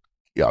in the,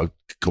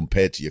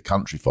 compared to your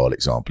Countryfile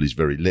example is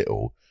very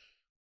little,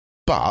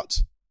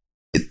 but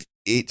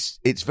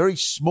it's very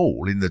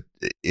small in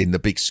the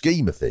big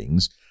scheme of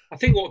things. I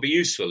think what would be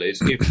useful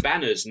is if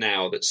banners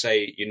now that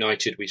say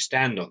 "United We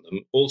Stand" on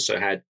them also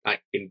had,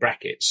 like, in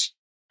brackets,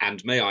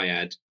 and may I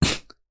add,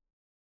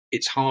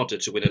 it's harder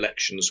to win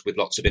elections with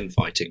lots of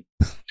infighting,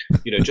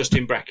 just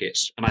in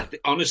brackets. And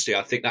honestly,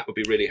 I think that would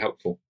be really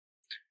helpful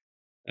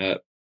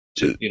to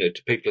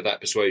people of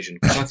that persuasion.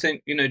 Because I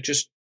think,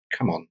 just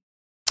come on.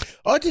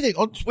 I did it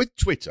with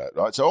Twitter,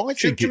 right? So I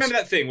think. Do you remember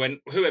that thing when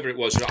whoever it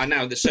was? I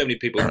know there's so many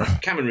people.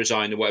 Cameron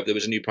resigned, or whatever. There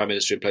was a new prime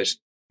minister in place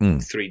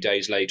 3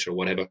 days later, or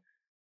whatever.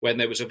 When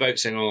there was a vote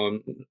saying, "Oh,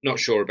 I'm not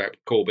sure about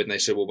Corbyn," they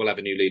said, "Well, we'll have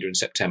a new leader in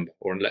September,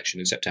 or an election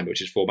in September,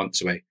 which is 4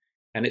 months away."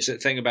 And it's a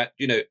thing about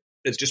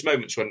there's just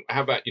moments when,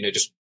 how about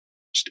just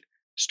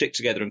stick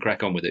together and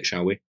crack on with it,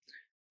 shall we?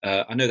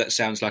 I know that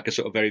sounds like a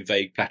sort of very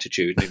vague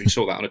platitude, and if you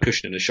saw that on a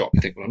cushion in a shop, you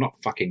think, well, I'm not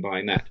fucking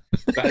buying that.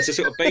 But as a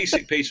sort of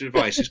basic piece of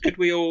advice is, could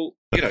we all,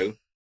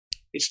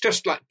 it's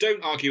just like,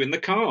 don't argue in the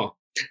car.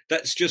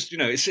 That's just,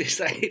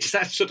 it's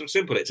that sort of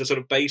simple. It's a sort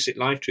of basic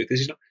life truth.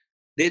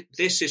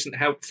 This isn't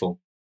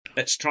helpful.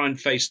 Let's try and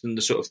face them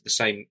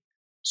the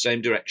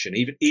same direction,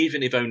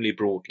 even if only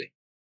broadly.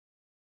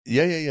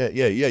 Yeah.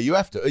 You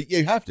have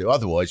to,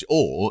 otherwise,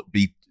 or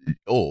be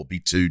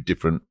two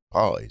different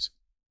pies.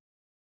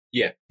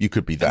 Yeah. You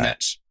could be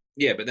that.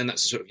 But then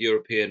that's the sort of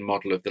European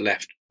model of the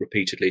left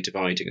repeatedly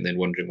dividing and then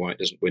wondering why it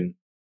doesn't win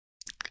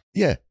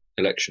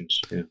elections.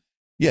 Yeah.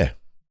 Yeah.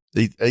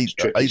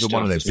 Either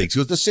one of them things.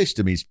 Because the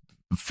system is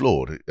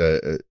flawed.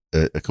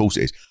 Of course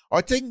it is.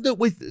 I think that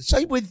with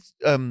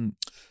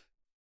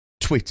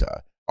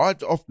Twitter,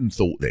 I've often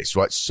thought this,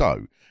 right?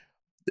 So,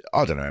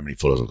 I don't know how many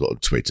followers I've got on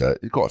Twitter.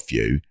 Quite a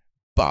few.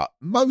 But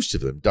most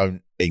of them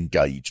don't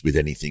engage with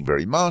anything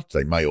very much.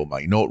 They may or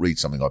may not read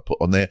something I put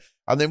on there.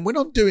 And then when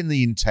I'm doing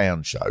the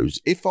in-town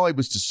shows, if I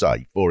was to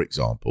say, for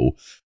example,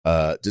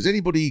 can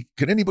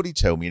anybody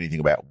tell me anything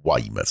about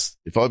Weymouth?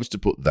 If I was to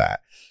put that,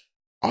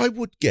 I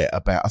would get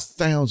about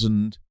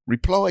 1,000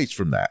 replies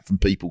from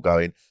people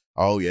going,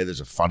 oh, yeah,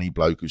 there's a funny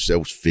bloke who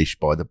sells fish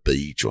by the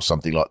beach or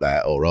something like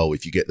that. Or, oh,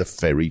 if you get the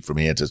ferry from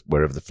here to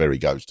wherever the ferry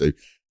goes to,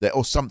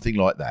 or something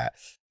like that.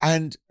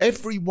 And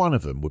every one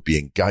of them would be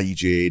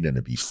engaging and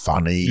it'd be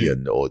funny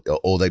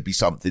or there'd be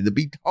something.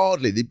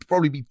 There'd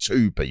probably be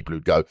 2 people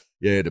who'd go,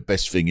 yeah, the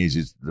best thing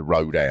is the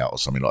road out or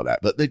something like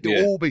that. But they'd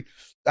all be,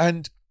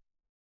 and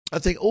I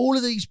think all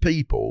of these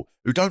people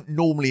who don't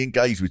normally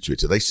engage with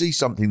Twitter, they see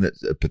something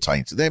that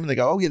pertains to them and they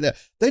go, oh yeah,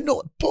 they're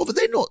not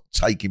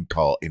taking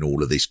part in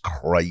all of this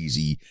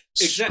crazy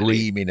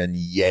screaming and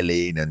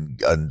yelling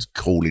and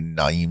calling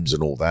names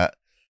and all that.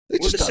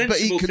 But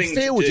it can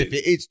feel as if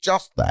it's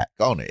just that,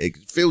 can't it?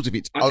 It feels as if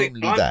it's only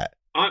that.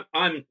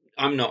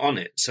 I'm not on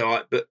it,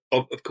 but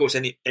of course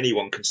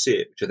anyone can see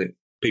it, which I think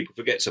people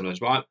forget sometimes.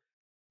 But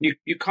you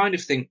kind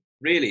of think,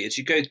 really, as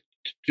you go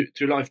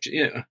through life,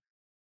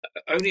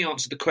 only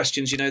answer the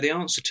questions you know the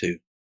answer to.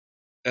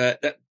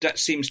 That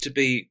seems to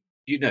be,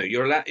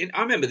 you're allowed.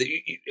 I remember that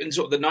in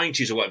sort of the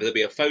 90s or whatever, there'd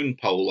be a phone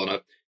poll on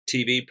a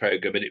TV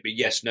program, and it'd be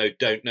yes, no,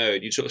 don't know,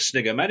 and you'd sort of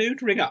snigger, man,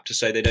 who'd ring up to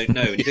say they don't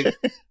know, and you think.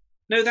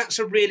 No, that's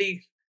the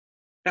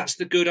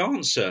good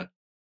answer.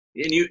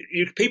 And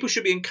people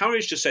should be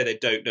encouraged to say they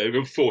don't know.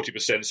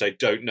 40% say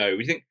don't know.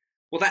 You think,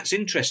 well, that's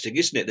interesting,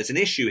 isn't it? There's an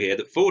issue here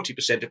that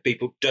 40% of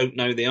people don't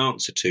know the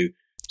answer to.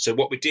 So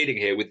what we're dealing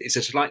here with is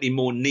a slightly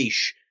more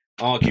niche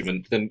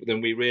argument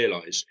than we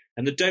realise.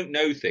 And the don't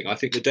know thing, I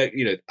think I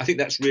think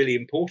that's really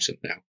important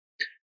now.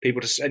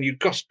 And you've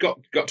got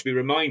to be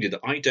reminded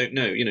that I don't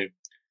know.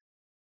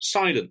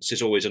 Silence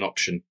is always an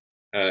option.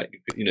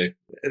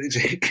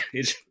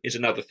 Is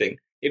another thing.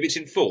 If it's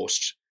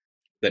enforced,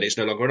 then it's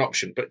no longer an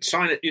option. But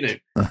silent,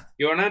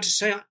 you're allowed to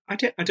say, I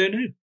don't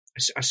know.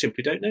 I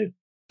simply don't know.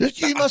 I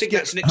think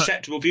that's an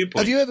acceptable viewpoint.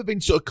 Have you ever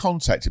been sort of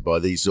contacted by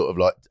these sort of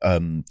like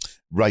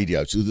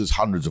radio? So there's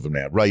hundreds of them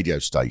now. Radio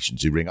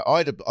stations who ring.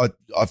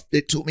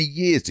 It took me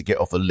years to get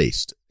off a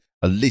list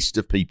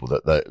of people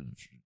that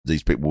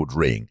these people would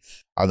ring,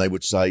 and they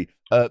would say,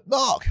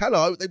 Mark,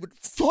 hello. They would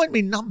find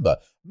me number.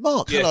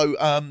 Mark, hello.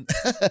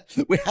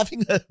 We're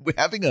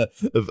having a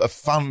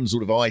fun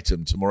sort of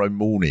item tomorrow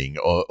morning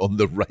on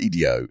the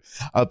radio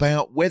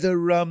about whether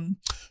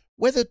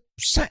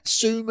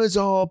Satsumas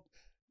are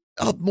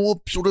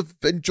more sort of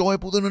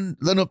enjoyable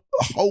than a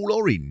whole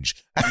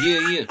orange.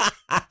 Yeah.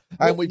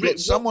 And we've got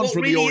someone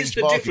from the Orange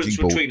Marketing Board. What really is the difference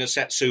between a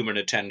Satsuma and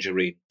a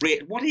tangerine?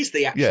 What is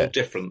the actual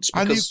difference?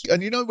 Because...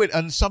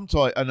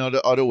 sometimes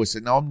I'd always say,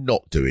 no, I'm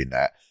not doing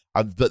that.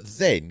 But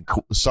then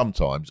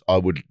sometimes I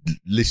would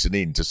listen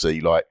in to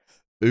see, like,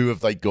 who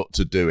have they got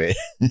to do it?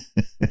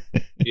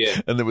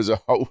 Yeah. And there was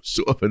a whole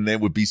sort of, and there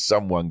would be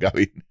someone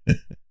going.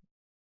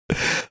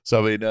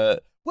 So, I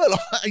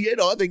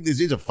think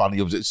this is a funny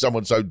observation.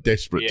 Someone so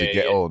desperate to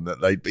get on that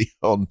they'd be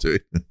on to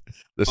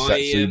the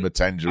Satsuma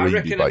Tangerine I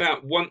reckon debate.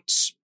 about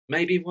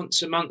maybe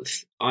once a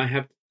month, I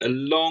have a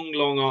long,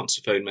 long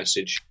answer phone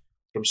message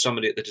from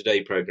somebody at the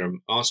Today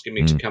programme asking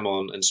me to come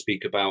on and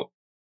speak about.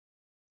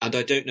 And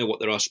I don't know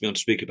what they're asking me on to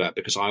speak about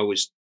because I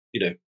always,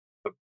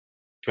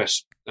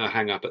 press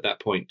hang up at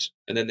that point.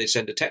 And then they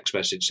send a text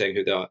message saying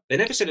who they are. They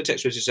never send a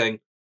text message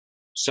saying,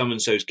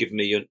 so-and-so's given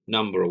me your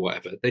number or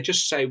whatever. They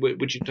just say,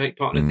 would you take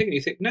part in a thing? And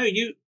you think, no,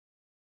 you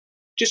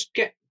just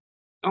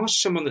ask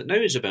someone that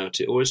knows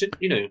about it. Or is it,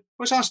 I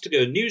was asked to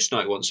go to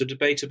Newsnight once, a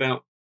debate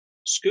about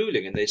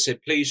schooling. And they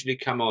said, please will you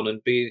come on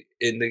and be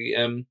in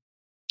the...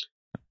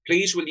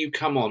 please will you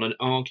come on and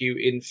argue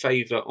in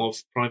favour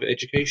of private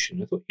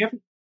education? I thought,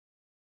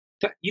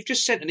 you've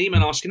just sent an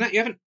email asking that. You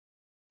haven't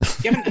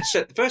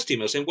sent the first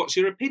email saying, what's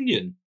your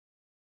opinion?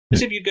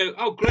 As if you go,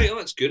 oh, great,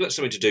 that's good. That's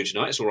something to do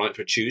tonight. It's all right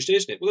for a Tuesday,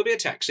 isn't it? Will there be a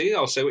taxi?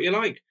 I'll say what you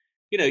like.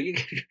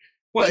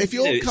 If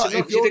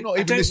you're not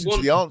even listening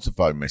to the answer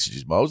phone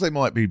messages, Miles, they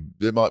might be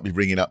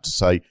ringing up to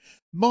say,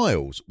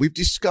 Miles, we've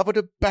discovered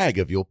a bag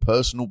of your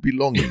personal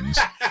belongings.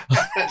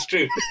 That's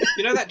true.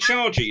 That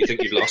charger you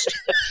think you've lost?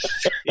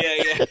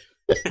 Yeah.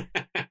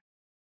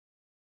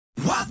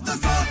 What the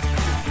fuck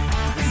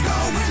is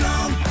going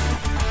on?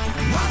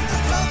 What the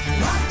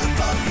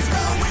fuck is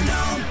going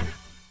on?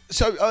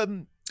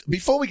 So,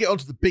 before we get on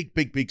to the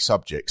big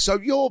subject, so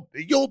your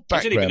background,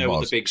 I don't even know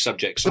what the big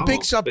subjects are. The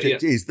big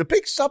subject is that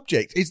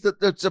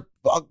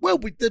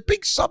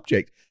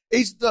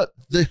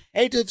the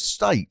head of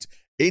state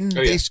in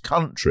this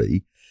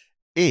country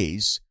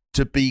is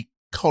to be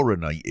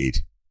coronated.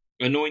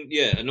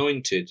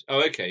 Anointed.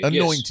 Oh, okay.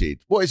 Anointed.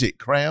 Yes. What is it?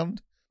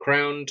 Crowned,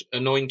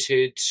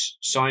 anointed,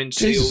 signed,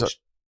 sealed,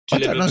 delivered. I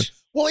don't know.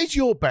 What is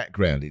your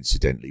background,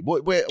 incidentally?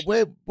 What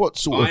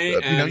sort of? I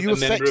am a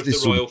member of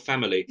the royal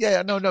family.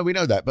 Yeah, no, we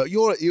know that. But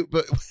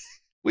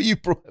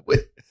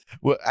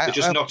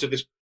not of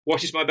this.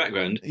 What is my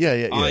background?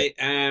 Yeah. I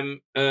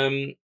am.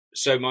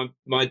 So my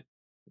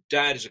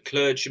dad is a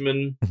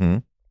clergyman. Mm-hmm.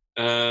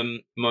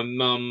 My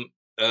mum,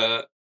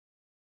 like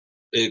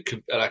a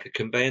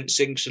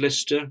conveyancing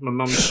solicitor. My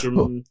mum's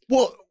from.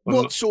 What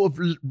What sort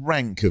of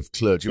rank of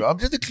clergy?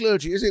 The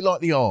clergy, is it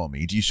like the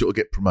army? Do you sort of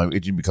get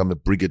promoted and become a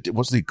brigadier?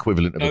 What's the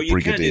equivalent of a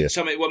brigadier?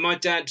 Well, my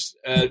dad's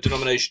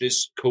denomination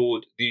is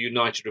called the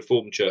United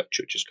Reformed Church,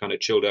 which is kind of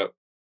chilled out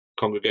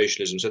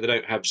congregationalism. So they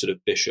don't have sort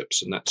of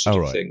bishops and that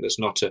sort of thing. There's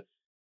not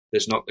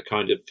the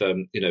kind of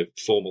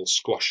formal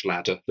squash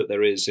ladder that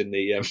there is in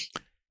the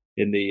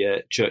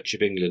Church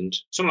of England.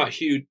 Someone like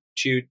Hugh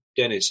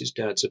Dennis, his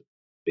dad's a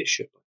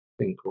bishop,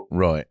 I think.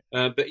 Right.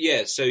 But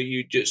yeah, so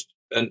you just.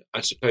 And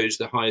I suppose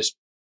the highest,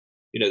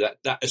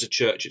 that as a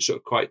church, it's sort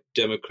of quite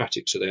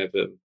democratic. So they have,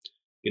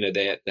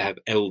 they have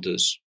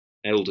elders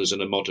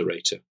and a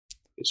moderator.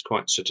 It's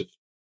quite sort of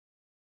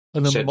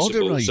and a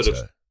moderator. Sort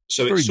of,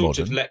 so very it's sort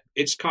modern. of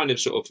it's kind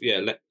of sort of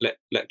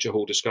lecture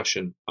hall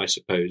discussion, I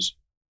suppose.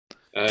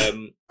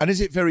 And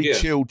is it very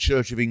chilled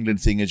Church of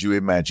England thing as you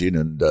imagine?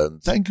 And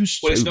thank you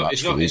so much.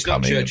 It's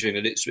not Church of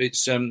England. It's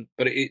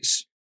but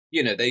it's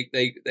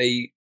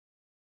they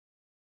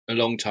a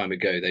long time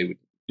ago they would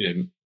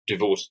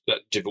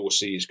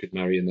divorcees could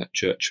marry in that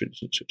church, for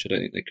instance, which I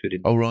don't think they could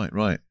in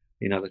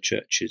other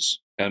churches.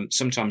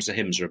 Sometimes the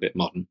hymns are a bit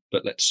modern,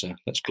 but let's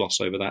gloss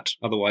over that.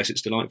 Otherwise,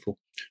 it's delightful.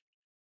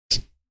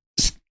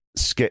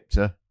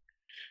 Skepta,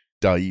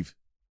 Dave,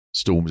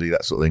 Stormzy,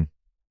 that sort of thing.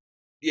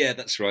 Yeah,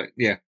 that's right.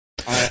 Yeah.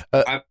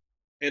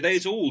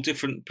 There's all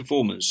different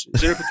performers.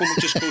 Is there a performer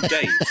just called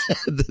Dave?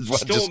 There's one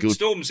just called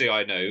Stormzy,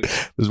 I know.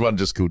 There's one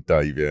just called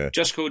Dave, yeah.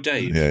 Just called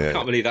Dave? Yeah. I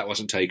can't believe that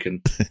wasn't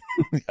taken.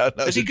 No,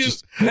 has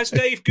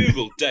Dave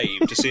Googled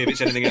Dave to see if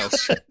it's anything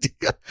else?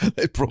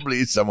 There probably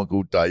is someone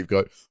called Dave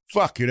going,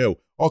 fucking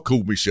hell, I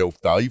called myself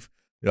Dave,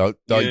 Dave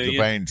the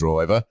van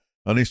driver.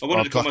 And I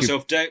wanted to call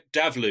myself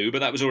Davlu, but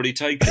that was already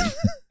taken.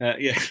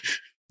 Yeah.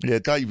 Yeah,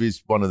 Dave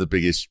is one of the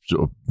biggest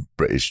sort of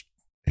British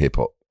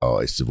hip-hop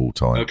artists of all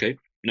time. Okay,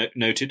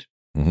 noted.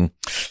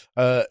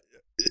 Mm-hmm.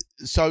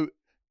 So,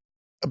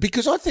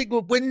 because I think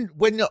when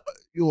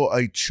you're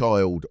a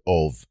child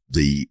of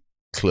the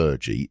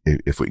clergy,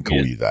 if we can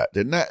call you that,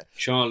 then that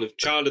child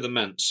of the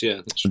manse,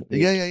 yeah, that's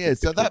yeah.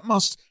 So that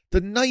must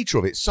the nature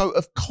of it. So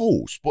of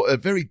course, but a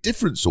very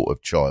different sort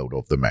of child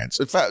of the manse.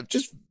 In fact,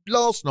 just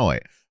last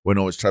night when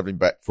I was travelling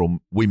back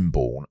from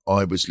Wimborne,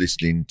 I was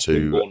listening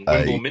to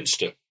Wimborne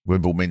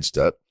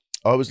Minster.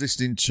 I was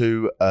listening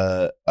to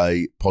a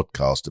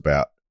podcast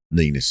about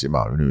Nina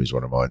Simone, who is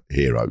one of my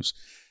heroes.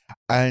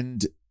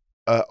 And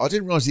I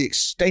didn't realise the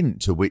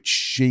extent to which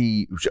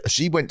she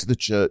went to the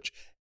church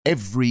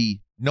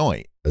every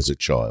night as a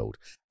child.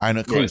 And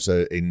of course,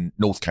 in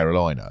North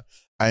Carolina.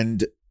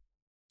 And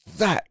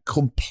that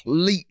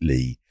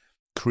completely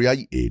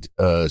created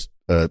a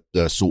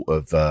sort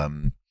of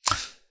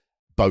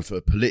both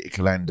a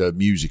political and a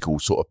musical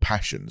sort of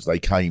passions. They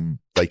came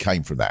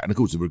from that. And of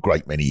course, there were a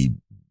great many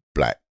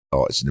black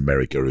artists in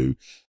America who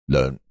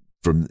learned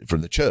from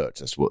the church.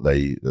 That's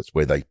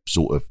where they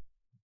sort of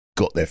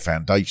got their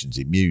foundations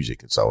in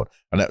music and so on.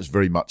 And that was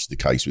very much the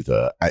case with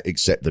her,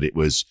 except it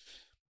was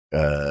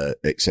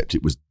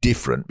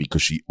different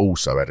because she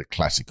also had a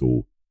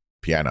classical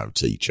piano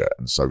teacher.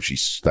 And so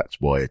that's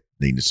why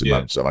Nina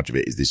Simone, so much of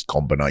it is this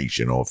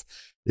combination of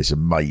this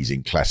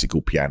amazing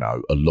classical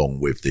piano along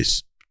with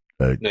this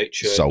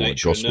soul and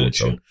gospel and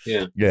so on.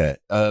 Yeah.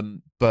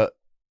 But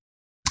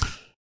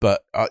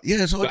so I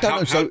don't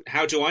know. So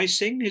how do I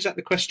sing? Is that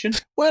the question?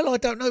 Well, I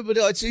don't know, but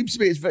it seems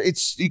to me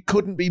it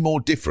couldn't be more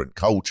different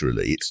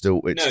culturally. It's still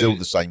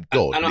the same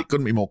God, but it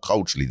couldn't be more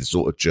culturally the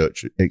sort of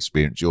church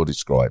experience you're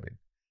describing.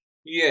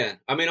 Yeah,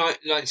 I mean,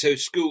 the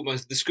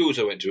schools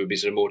I went to would be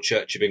sort of more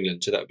Church of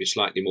England, so that would be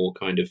slightly more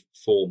kind of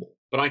formal.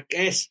 But I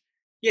guess,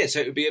 so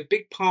it would be a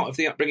big part of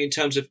the upbringing in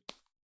terms of,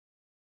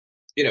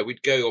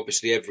 we'd go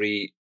obviously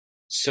every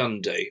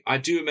Sunday. I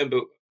do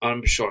remember.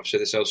 I'm sure I've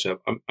said this elsewhere.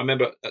 I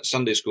remember at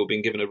Sunday school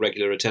being given a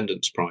regular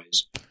attendance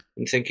prize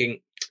and thinking,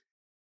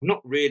 I'm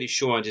not really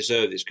sure I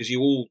deserve this because you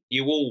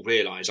all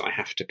realise I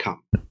have to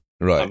come.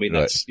 Right. I mean,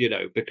 that's,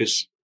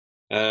 because,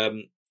 but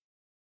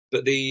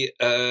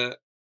that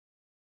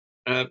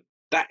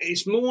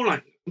is more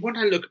like, when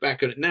I look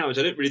back on it now, is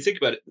I don't really think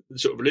about it, the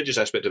sort of religious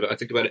aspect of it. I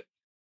think about it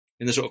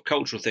in the sort of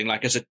cultural thing.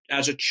 Like as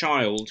a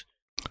child,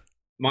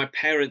 my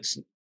parents'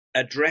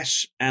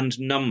 address and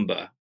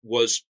number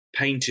was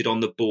painted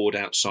on the board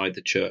outside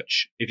the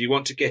church. If you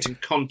want to get in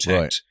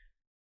contact,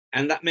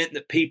 and that meant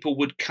that people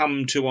would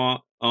come to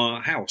our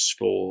house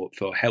for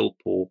help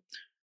or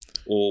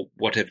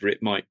whatever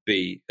it might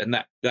be, and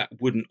that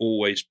wouldn't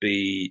always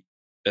be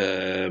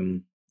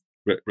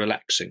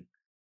relaxing.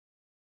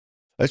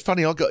 It's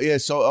funny.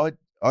 So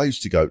I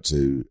used to go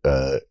to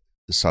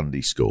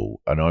Sunday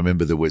school, and I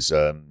remember there was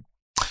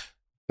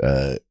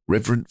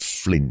Reverend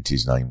Flint,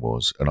 his name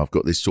was, and I've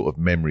got this sort of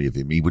memory of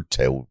him. He would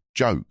tell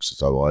jokes,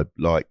 so I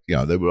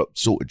they were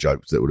sort of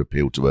jokes that would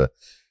appeal to a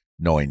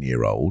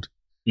 9-year-old.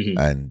 Mm-hmm.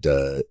 And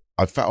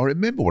I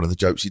remember one of the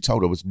jokes he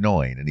told. I was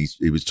 9, and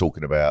he was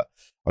talking about,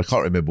 I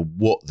can't remember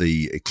what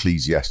the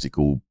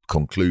ecclesiastical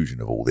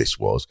conclusion of all this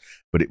was,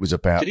 but it was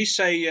about. Did he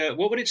say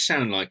what would it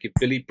sound like if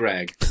Billy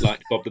Bragg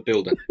liked Bob the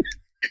Builder?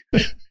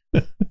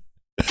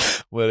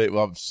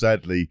 Well,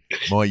 sadly,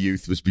 my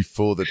youth was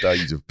before the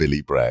days of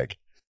Billy Bragg.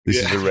 This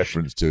is a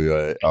reference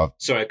to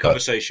a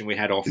conversation we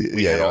had off.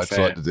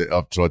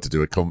 I've tried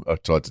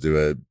to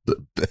do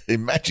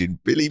imagine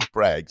Billy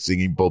Bragg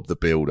singing Bob the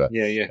Builder.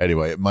 Yeah.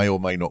 Anyway, it may or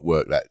may not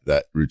work,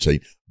 that routine,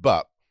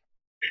 but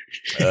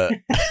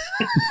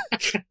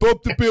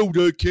Bob the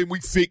Builder, can we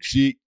fix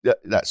it?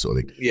 That sort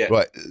of thing. Yeah.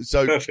 Right.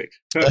 So perfect.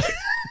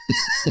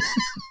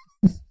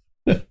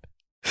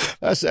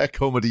 That's how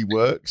comedy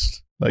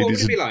works. What would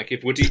it be like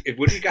if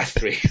Woody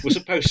Guthrie was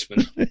a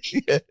postman?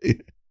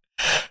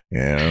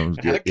 Yeah,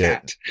 had a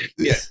cat.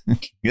 Yeah.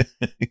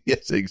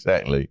 Yes,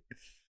 exactly.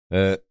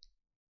 And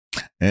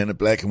a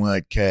black and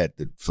white cat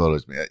that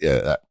follows me.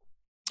 Yeah.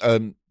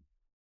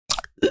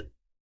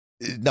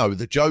 No,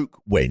 the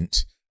joke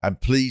went,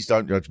 and please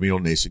don't judge me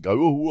on this and go,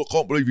 oh, I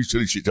can't believe he's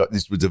telling shit.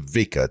 This was a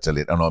vicar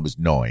telling, and I was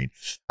 9,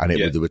 and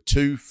there were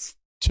two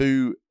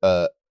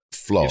flies.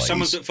 If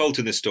someone's at fault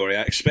in this story,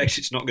 I expect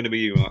it's not going to be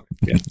you, Mark.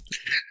 Yeah.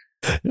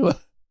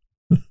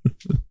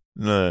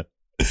 No,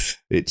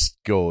 it's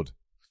God.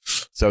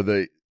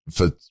 So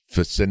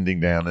for sending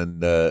down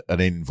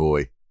an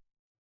envoy.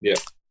 Yeah.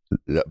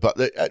 But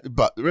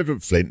the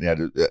Reverend Flint,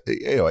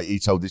 he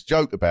told this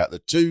joke about the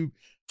 2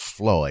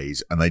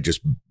 flies, and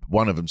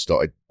one of them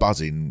started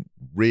buzzing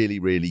really,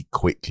 really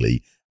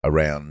quickly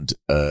around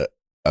a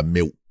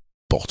milk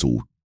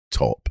bottle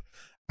top.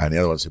 And the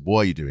other one said, why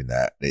are you doing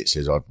that? And it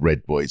says, I've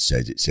read what it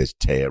says. It says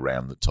tear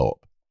around the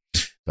top.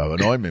 So,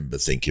 and I remember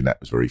thinking that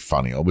was very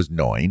funny. I was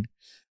 9,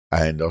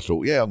 and I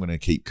thought, I'm going to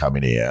keep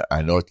coming here.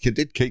 And I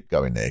did keep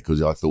going there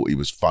because I thought he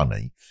was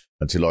funny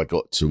until I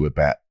got to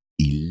about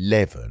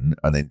 11.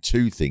 And then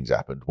 2 things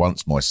happened.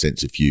 Once my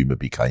sense of humour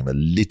became a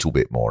little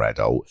bit more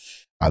adult.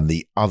 And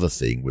the other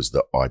thing was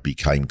that I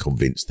became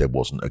convinced there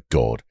wasn't a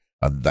God.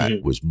 And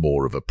that was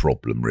more of a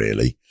problem,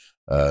 really.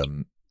 There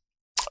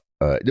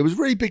was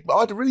I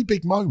had a really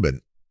big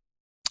moment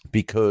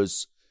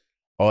because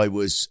I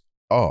was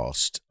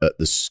asked at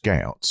the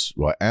Scouts,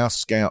 right? Our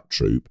Scout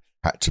troop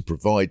had to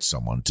provide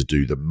someone to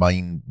do the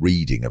main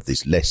reading of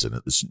this lesson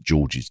at the St.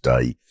 George's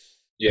Day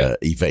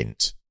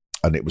event.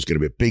 And it was going to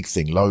be a big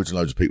thing, loads and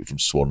loads of people from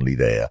Swanley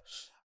there.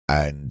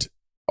 And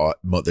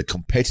the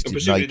competitive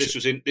presumably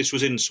nature... this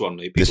was in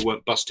Swanley. People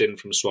weren't bussed in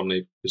from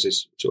Swanley because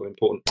it's sort of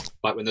important.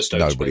 Like when the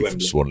Stones Nobody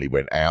from Swanley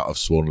went out of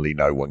Swanley.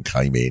 No one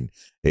came in.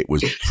 It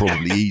was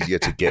probably easier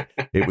to get.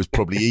 It was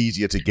probably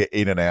easier to get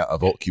in and out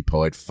of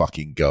occupied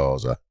fucking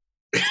Gaza.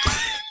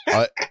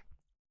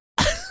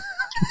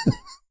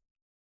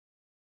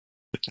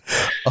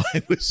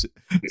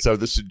 So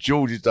the St.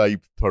 George's Day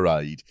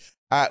parade,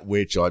 at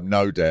which I've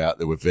no doubt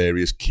there were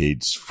various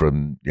kids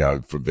from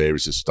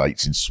various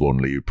estates in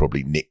Swanley who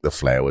probably nicked the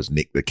flowers,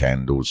 nicked the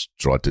candles,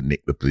 tried to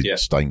nick the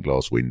stained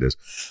glass windows.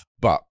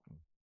 But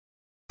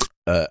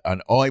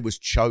and I was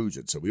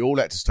chosen, so we all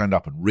had to stand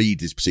up and read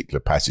this particular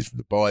passage from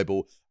the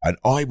Bible, and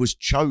I was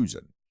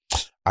chosen.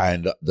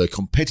 And the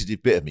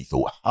competitive bit of me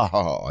thought,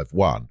 I've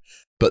won.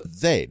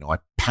 But then I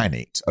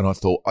panicked and I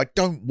thought, I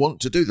don't want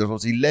to do this. I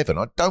was 11.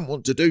 I don't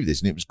want to do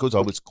this. And it was because I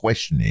was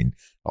questioning.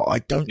 I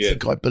don't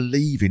think I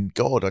believe in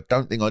God. I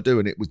don't think I do.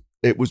 And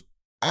it was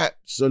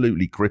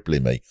absolutely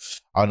crippling me.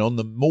 And on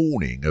the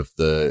morning of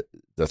the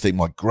thing,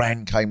 my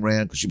gran came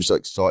round because she was so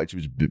excited. She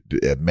was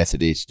a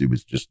Methodist who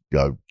was just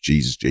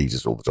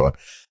Jesus all the time.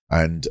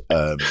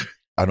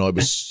 And I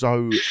was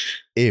so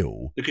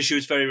ill. Because she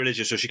was very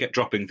religious, so she kept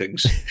dropping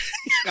things.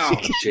 Oh,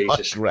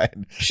 Jesus.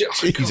 Gran.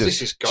 Jesus, this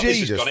has gone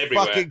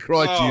everywhere. Fucking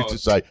Christ, you used to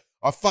say.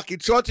 I fucking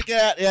tried to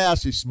get out the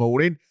house this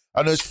morning,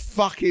 and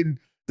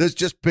there's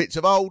just bits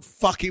of old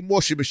fucking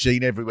washing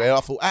machine everywhere.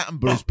 I thought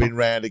Attenborough's been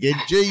round again.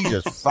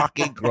 Jesus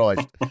fucking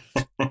Christ.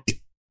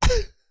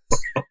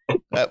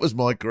 That was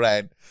my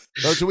gran.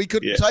 So we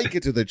couldn't take her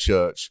to the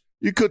church.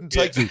 You couldn't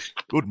take her.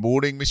 Good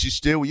morning, Mrs.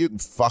 Steele. You can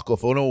fuck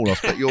off on all. I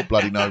bet you'll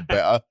bloody know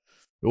better.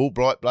 All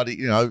bright bloody,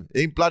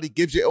 he bloody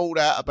gives it all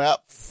out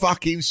about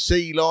fucking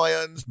sea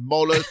lions,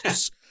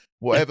 mollusks,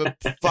 whatever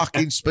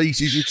fucking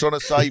species you're trying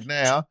to save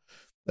now.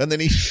 And then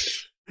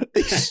he's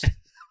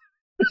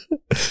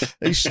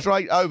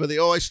straight over the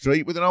high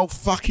street with an old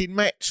fucking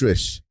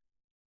mattress.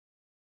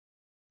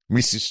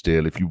 Mrs.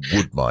 Steele, if you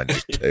would mind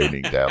just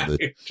tuning down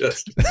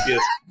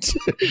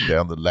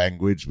down the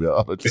language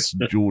at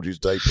St. George's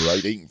Day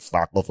parade, he can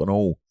fuck off and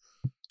all.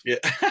 Yeah.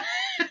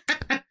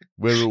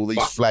 Where are all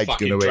these flags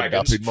going to end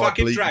up in my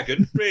fucking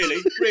dragon?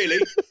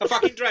 Really? A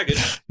fucking dragon?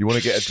 You want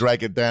to get a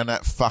dragon down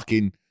that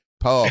fucking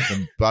path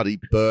and bloody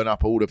burn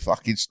up all the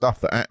fucking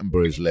stuff that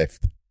Attenborough's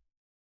left?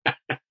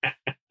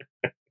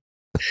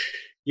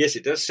 Yes,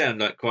 it does sound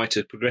like quite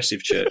a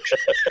progressive church.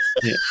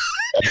 Yeah.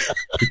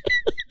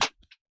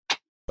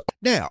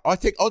 Now, I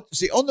think, on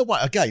the way,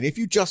 again, if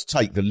you just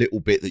take the little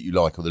bit that you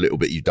like or the little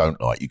bit you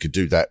don't like, you could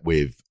do that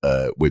with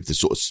the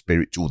sort of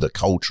spiritual, the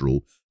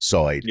cultural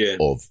side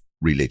of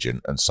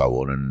religion and so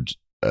on, and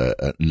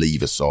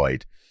leave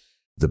aside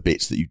the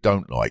bits that you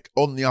don't like.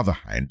 On the other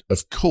hand,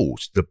 of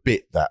course, the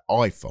bit that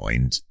I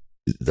find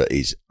that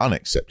is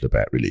unacceptable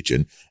about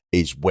religion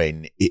is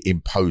when it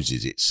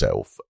imposes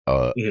itself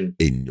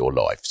in your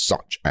life,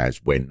 such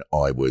as when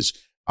I was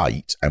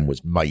 8 and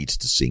was made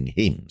to sing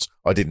hymns.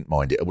 I didn't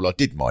mind it. Well, I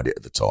did mind it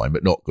at the time,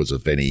 but not because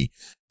of any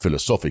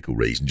philosophical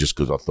reason, just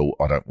because I thought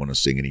I don't want to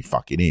sing any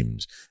fucking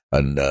hymns.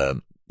 And,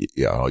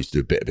 I used to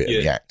do a bit of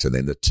the act, and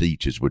then the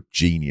teachers were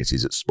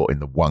geniuses at spotting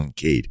the one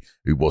kid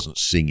who wasn't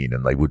singing,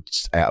 and they would,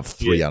 out of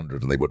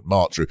 300, and they would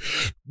march through,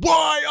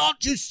 "Why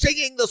aren't you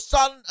singing? The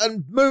sun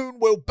and moon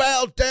will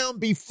bow down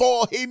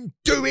before him.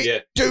 Do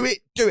it, do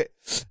it, do it."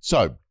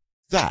 So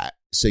that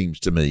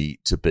seems to me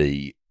to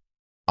be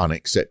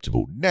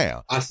unacceptable.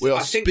 Now, I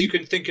think you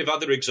can think of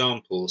other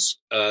examples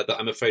that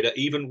I'm afraid are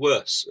even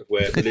worse, of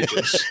where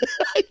religions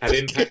have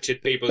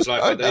impacted people's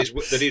life.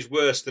 That is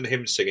worse than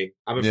hymn singing.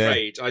 I'm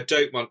afraid. I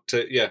don't want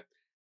to.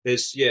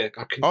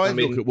 I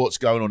look at what's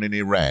going on in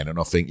Iran, and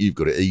I think you've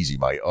got it easy,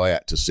 mate. I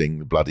had to sing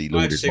 "The Bloody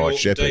Lord Is My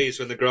Shepherd." Days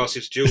when the grass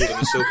is jewelled and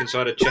the silk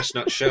inside a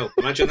chestnut shell.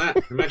 Imagine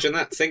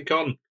that. Think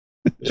on.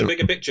 There's a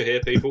bigger picture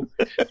here, people.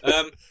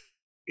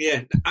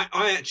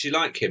 I actually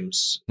like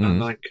hymns. But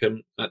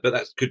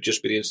that could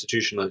just be the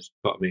institutionalised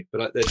part of me.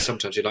 But there's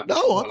sometimes you're like,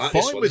 no, I'm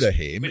fine with a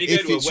hymn. When you go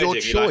to a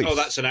wedding, you're like, oh,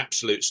 that's an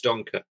absolute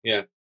stonker.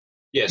 Yeah.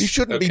 Yes. You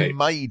shouldn't be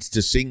made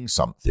to sing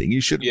something.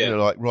 You shouldn't be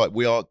like, right,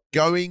 we are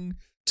going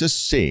to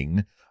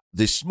sing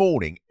this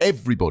morning.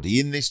 Everybody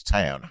in this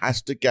town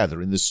has to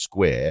gather in the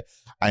square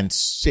and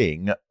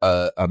sing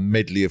a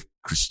medley of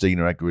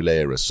Christina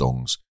Aguilera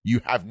songs.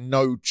 You have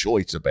no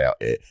choice about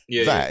it.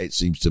 It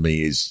seems to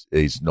me,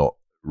 is not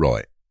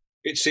right.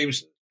 It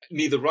seems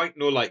neither right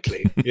nor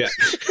likely. Yeah.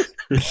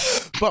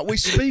 But we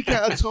speak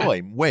at a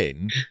time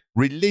when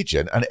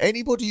religion, and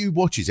anybody who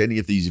watches any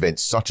of these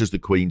events, such as the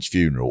Queen's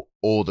funeral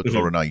or the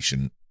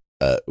coronation,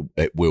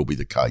 it will be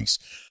the case.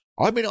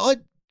 I mean,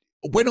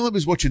 when I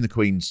was watching the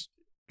Queen's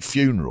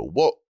funeral,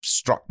 what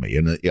struck me,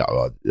 and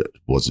I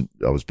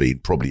was being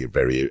probably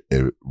very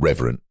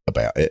irreverent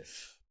about it,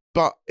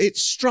 but it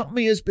struck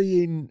me as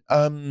being,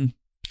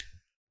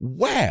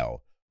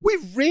 wow, we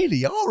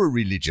really are a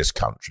religious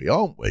country,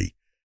 aren't we?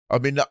 I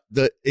mean,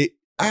 it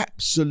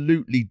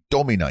absolutely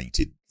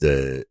dominated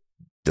the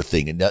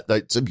thing, and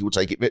that some people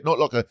take it not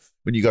like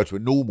when you go to a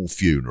normal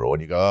funeral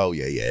and you go, oh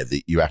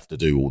you have to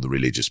do all the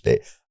religious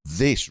bit.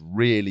 This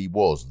really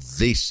was.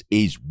 This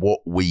is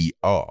what we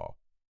are.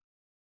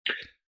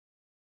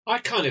 I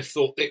kind of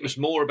thought it was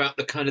more about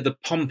the kind of the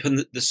pomp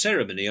and the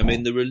ceremony. I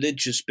mean, the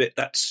religious bit.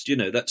 That's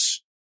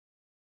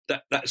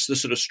the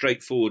sort of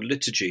straightforward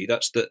liturgy.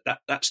 That's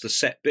the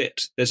set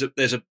bit. There's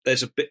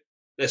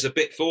a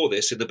bit for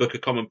this in the Book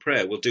of Common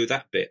Prayer. We'll do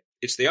that bit.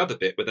 It's the other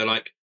bit where they're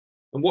like,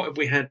 and what if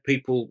we had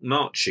people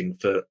marching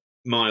for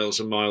miles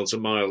and miles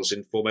and miles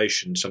in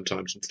formation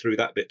sometimes and threw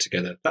that bit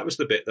together? That was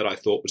the bit that I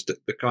thought was the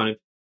kind of,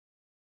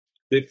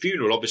 the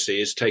funeral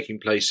obviously is taking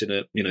place in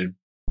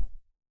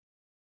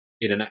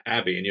in an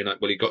abbey, and you're like,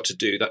 well, you've got to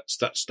do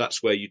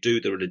that's where you do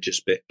the religious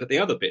bit. But the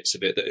other bits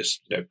of it that is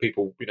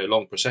people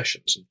long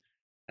processions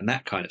and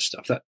that kind of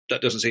stuff,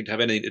 that doesn't seem to have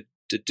anything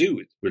to do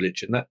with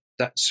religion.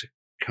 That's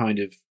kind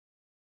of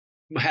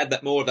had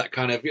that more of that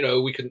kind of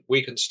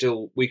we can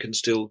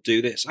still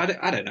do this. I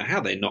don't know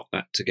how they knocked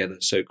that together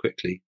so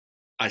quickly.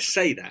 I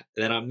say that,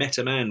 and then I met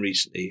a man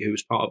recently who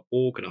was part of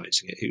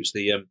organising it. Who's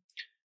the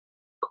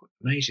quite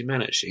amazing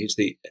man actually.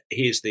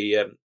 He is the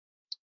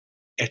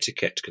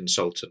etiquette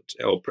consultant,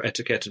 or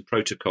etiquette and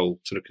protocol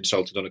sort of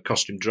consultant on a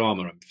costume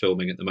drama I'm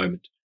filming at the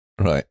moment.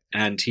 Right,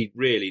 and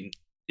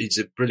he's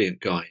a brilliant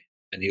guy,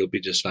 and he'll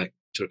be just like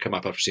sort of come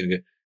up after seeing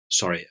and go,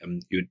 sorry,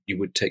 you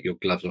would take your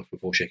gloves off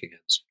before shaking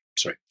hands.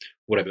 Sorry,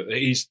 whatever.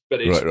 He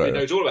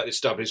knows all about this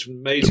stuff. It's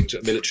amazing to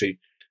a military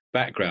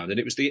background, and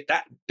it was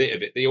that bit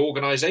of it, the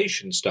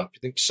organisation stuff. You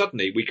think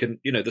suddenly we can,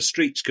 the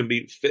streets can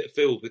be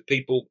filled with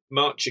people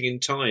marching in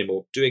time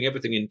or doing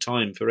everything in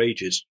time for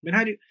ages. I mean,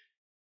 how do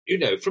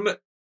from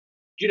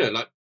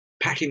like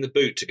packing the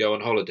boot to go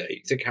on holiday?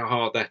 You think how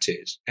hard that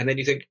is, and then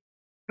you think,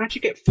 how do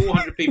you get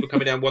 400 people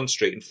coming down one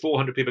street and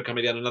 400 people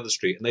coming down another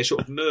street, and they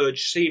sort of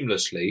merge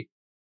seamlessly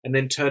and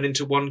then turn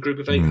into one group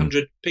of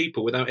 800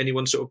 people without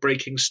anyone sort of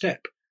breaking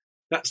step?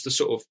 That's the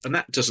sort of, and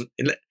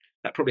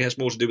that probably has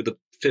more to do with the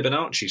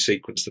Fibonacci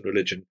sequence than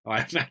religion,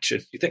 I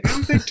imagine. You think, how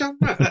have they done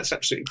that? That's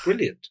absolutely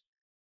brilliant.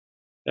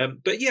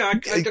 But yeah, I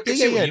can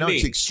see what you mean.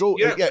 It's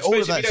extraordinary. All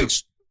of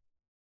that's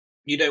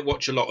you don't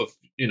watch a lot of,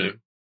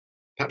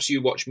 perhaps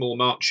you watch more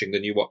marching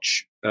than you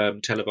watch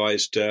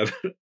televised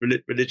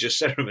religious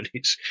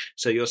ceremonies,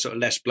 so you're sort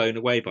of less blown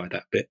away by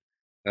that bit.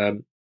 I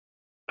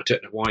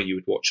don't know why you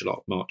would watch a lot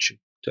of marching.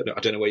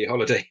 I don't know where you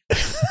holiday.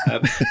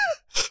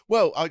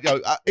 Well,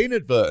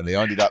 inadvertently,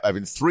 I ended up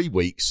having 3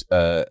 weeks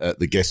at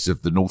the guests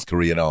of the North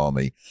Korean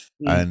army,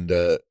 and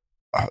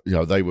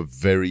they were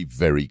very,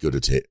 very good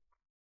at it.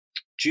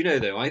 Do you know,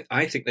 though,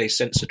 I think they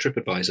censor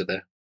TripAdvisor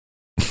there.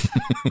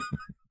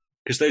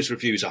 Because those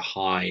reviews are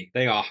high.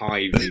 They are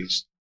high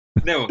reviews.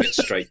 No one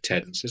gets straight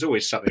tens. There's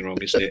always something wrong,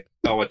 isn't it?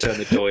 Oh, I turned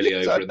the doily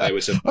over and there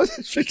was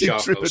a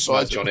charcoal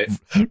smudge on it.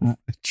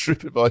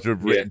 TripAdvisor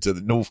have written to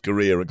the North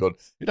Korea and gone,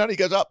 it only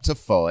goes up to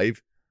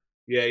 5.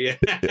 Yeah.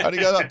 It only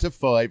goes up to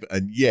 5,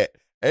 and yet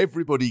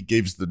everybody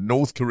gives the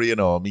North Korean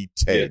army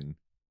 10.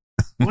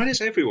 Why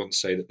does everyone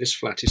say that this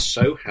flat is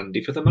so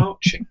handy for the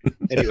marching?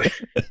 Anyway.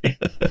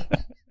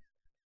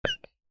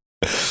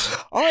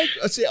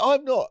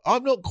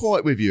 I'm not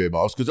quite with you,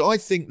 Miles, because I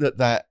think that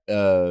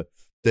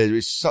there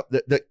is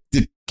that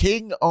the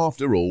king,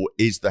 after all,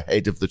 is the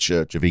head of the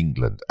Church of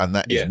England, and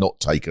that is not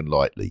taken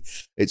lightly.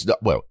 It's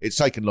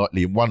taken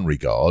lightly in one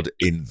regard,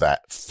 in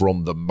that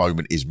from the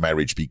moment his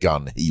marriage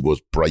begun, he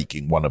was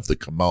breaking one of the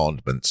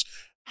commandments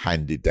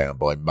handed down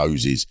by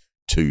Moses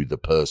to the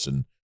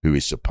person who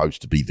is supposed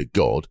to be the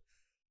God.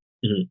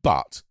 Mm-hmm.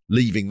 But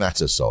leaving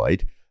that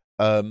aside,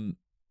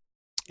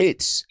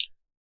 it's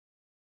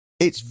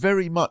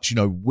very much,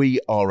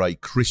 we are a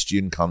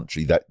Christian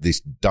country, that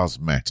this does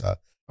matter.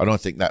 And I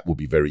think that will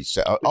be very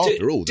set.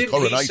 After all, the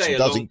coronation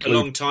does include... a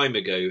long time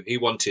ago, he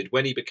wanted,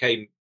 when he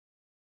became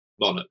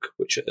monarch,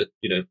 which,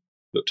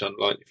 looked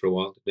unlikely for a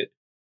while, didn't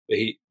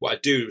it? But I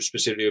do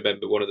specifically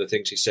remember one of the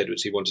things he said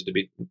was he wanted to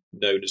be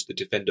known as the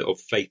defender of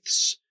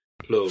faiths,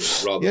 plural,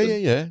 rather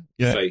than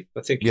faith.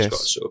 I think he's got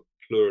a sort of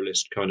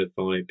pluralist kind of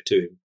vibe to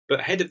him.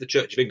 But head of the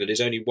Church of England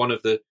is only one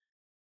of the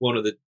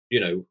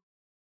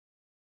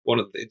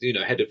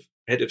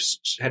head of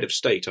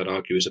state, I'd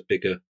argue, is a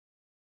bigger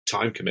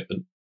time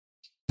commitment.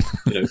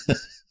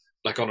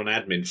 Like on an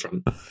admin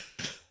front.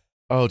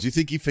 Oh, do you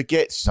think he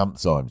forgets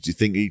sometimes? Do you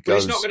think he goes... Well,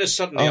 he's not going to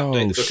suddenly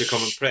update the Book of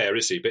Common Prayer,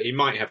 is he? But he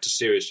might have to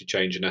seriously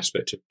change an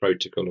aspect of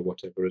protocol or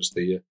whatever as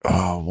the...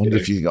 I wonder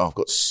if I've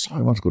got so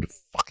much... I've got a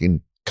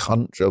fucking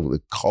country, I've got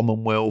the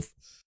Commonwealth.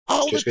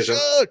 Oh, the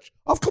church!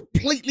 I've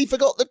completely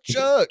forgot the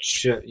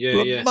church for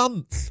a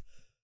month.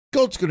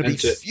 God's going to be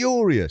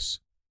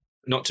furious.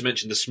 Not to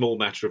mention the small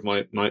matter of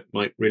my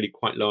really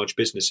quite large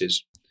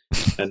businesses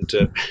and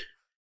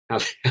how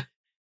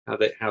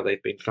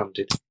they've been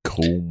funded.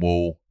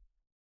 Cornwall.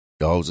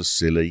 Girls are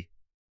silly.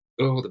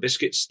 Oh, the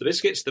biscuits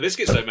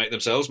don't make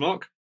themselves,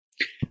 Mark.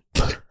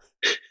 All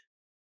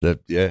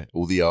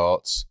the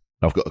arts.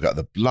 I've got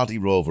the bloody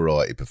Royal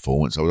Variety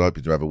performance. I was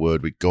hoping to have a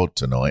word with God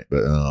tonight,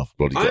 but I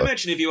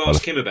imagine if you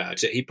ask him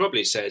about it, he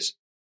probably says,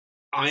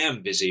 I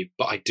am busy,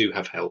 but I do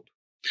have help.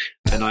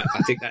 And I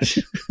think that's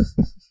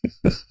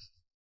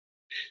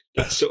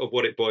that's sort of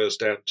what it boils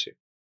down to.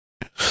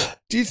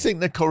 Do you think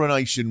the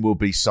coronation will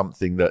be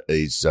something that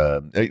is,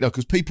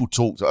 because people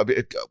talked,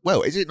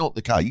 is it not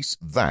the case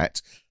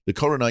that the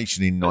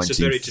coronation in That's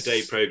a very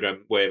Today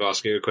programme way of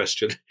asking a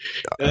question.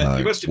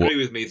 You must agree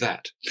with me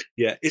that.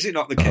 Yeah, is it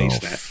not the case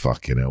that?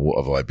 Fucking hell,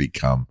 what have I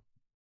become?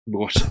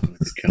 What have I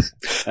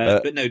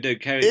become? But no,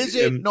 carry. Is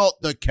it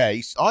not the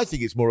case? I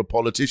think it's more a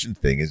politician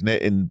thing, isn't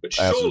it? But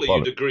surely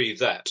you'd agree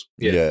that.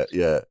 Yeah.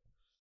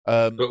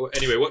 But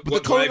anyway, what the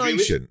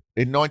coronation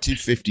in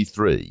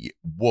 1953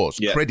 was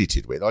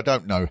credited with, I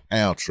don't know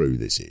how true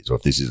this is or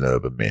if this is an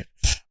urban myth,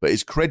 but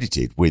it's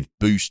credited with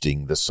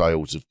boosting the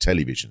sales of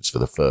televisions for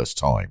the first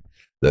time.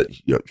 That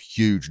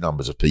huge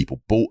numbers of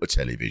people bought a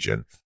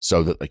television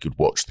so that they could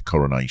watch the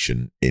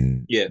coronation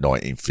in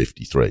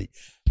 1953.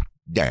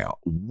 Now,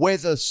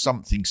 whether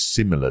something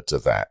similar to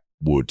that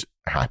would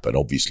happen,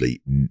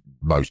 obviously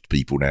most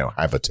people now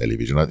have a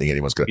television. I don't think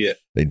anyone's going to,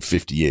 in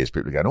 50 years,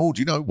 people are going, oh,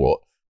 do you know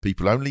what?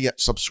 People only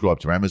subscribe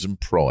to Amazon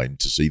Prime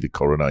to see the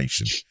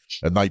coronation,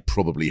 and they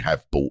probably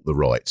have bought the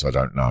rights. I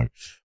don't know.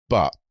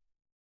 But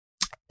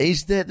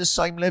is there the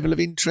same level of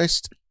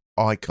interest?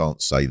 I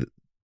can't say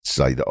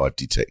that I've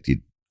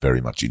detected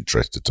very much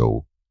interest at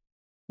all.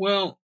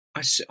 Well,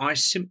 I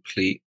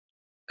simply,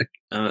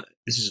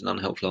 this is an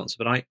unhelpful answer,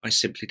 but I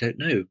simply don't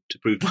know to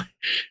prove my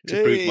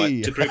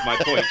point.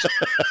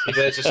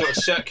 There's a sort of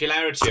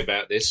circularity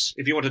about this.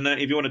 If you want to know,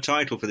 if you want a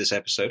title for this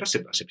episode, I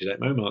simply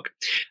don't know, Mark.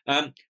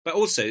 But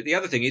also the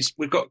other thing is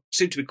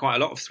seem to be quite a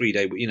lot of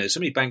 3-day. So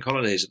many bank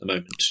holidays at the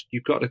moment.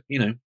 You've got to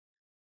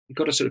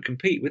sort of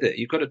compete with it.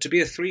 You've got to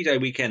be a 3-day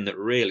weekend that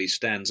really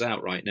stands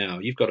out right now.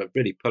 You've got to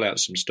really pull out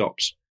some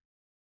stops.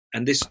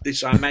 And this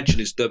I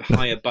imagine is the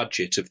higher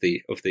budget of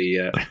the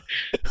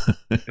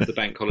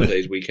bank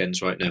holidays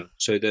weekends right now.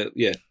 So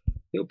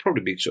it'll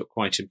probably be sort of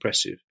quite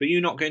impressive. But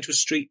you're not going to a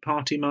street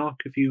party,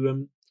 Mark? Have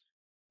you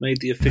made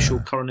the official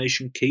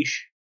coronation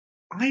quiche?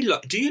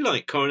 Do you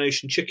like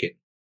coronation chicken?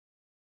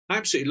 I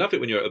absolutely love it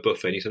when you're at a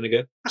buffet and you suddenly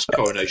go, "That's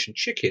coronation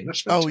chicken.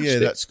 That's fantastic." Oh yeah,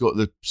 that's got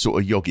the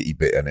sort of yoghurty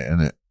bit in it,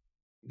 isn't it?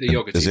 The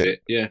yoghurty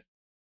bit, yeah.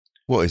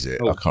 What is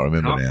it? I can't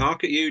remember now.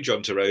 Hark at you,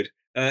 John Torode.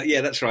 Yeah,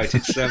 that's right.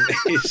 It's I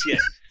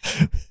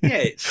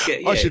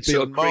should be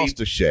on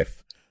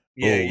MasterChef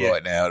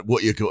right now.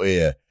 What you got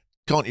here?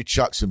 Can't you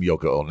chuck some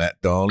yogurt on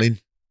that, darling?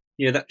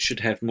 Yeah, that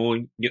should have more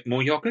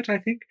yogurt, I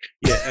think.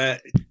 Yeah,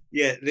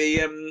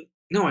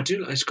 no, I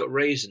do. It's got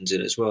raisins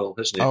in it as well,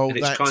 hasn't it? Oh, and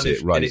it's that's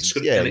it. Raisins.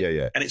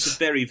 And it's a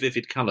very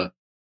vivid colour.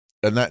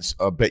 And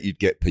I bet you'd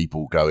get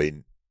people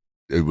going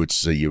who would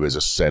see you as a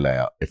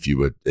sellout if you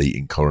were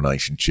eating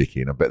coronation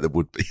chicken. I bet there'd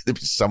be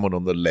someone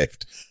on the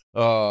left.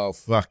 Oh,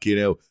 fucking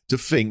hell. To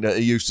think that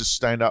he used to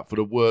stand up for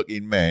the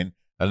working man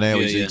and now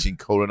he's eating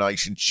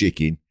coronation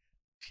chicken.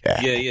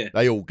 Yeah.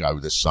 They all go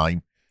the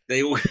same.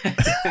 They all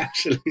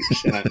absolutely.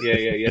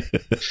 Yeah.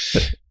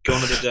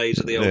 Gone are the days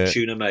of the old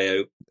tuna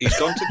mayo. He's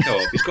gone to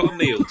Co-op. He's got a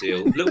meal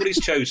deal. Look what he's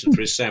chosen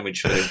for his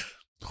sandwich film.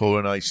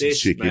 Coronation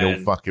This chicken man,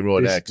 all fucking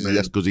right now because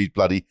that's because he's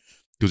bloody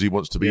because he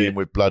wants to be in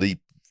with bloody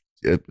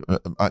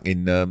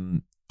fucking.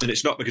 And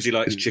it's not because he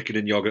likes chicken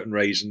and yogurt and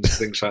raisins,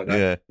 things like that.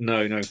 Yeah.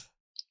 No.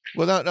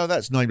 Well, no,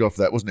 that's named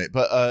after that, wasn't it?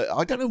 But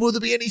I don't know, will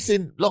there be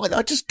anything like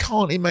I just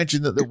can't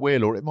imagine that there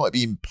will, or it might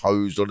be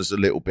imposed on us a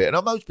little bit.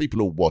 And most people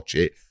will watch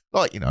it.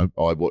 Like,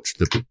 I watched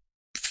the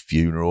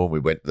funeral and we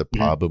went to the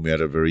pub and we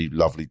had a very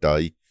lovely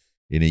day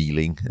in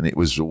Ealing and it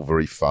was all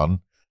very fun.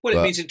 Well,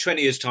 it means in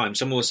 20 years' time,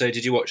 someone will say,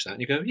 did you watch that?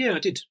 And you go, yeah, I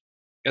did.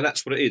 Yeah,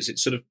 that's what it is.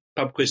 It's sort of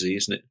pub quizzy,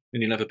 isn't it?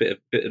 And you'll have a bit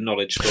of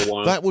knowledge for a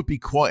while. That would be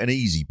quite an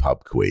easy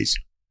pub quiz.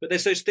 But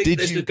there's those things,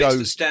 Did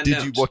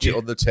you watch it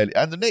on the telly?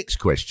 And the next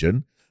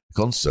question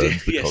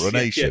concerns the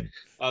coronation.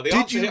 Yeah. The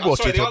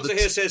answer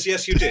here says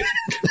yes, you did.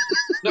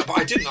 No, but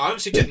I didn't. I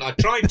honestly didn't. I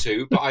tried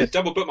to, but I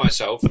double booked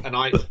myself, and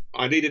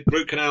I needed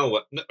root canal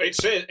work. It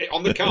says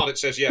on the card. It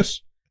says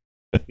yes.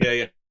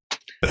 Yeah.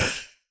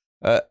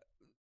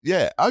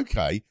 Yeah.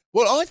 Okay.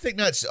 Well, I think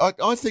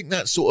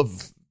that's sort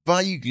of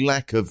vague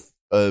lack of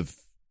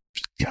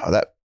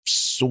that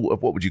sort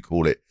of, what would you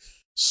call it?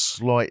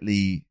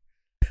 Slightly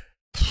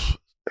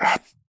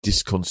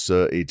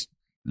disconcerted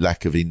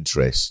lack of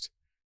interest.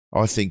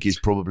 I think is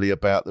probably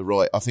about the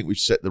right. I think we've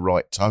set the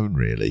right tone,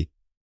 really.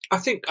 I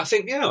think,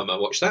 yeah, I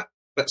might watch that.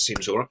 That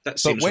seems all right.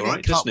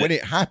 When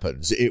it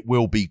happens, it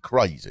will be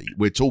crazy.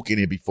 We're talking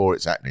here before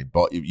it's happening,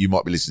 but you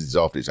might be listening to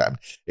this after it's happened.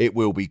 It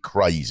will be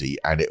crazy,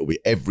 and it will be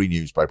every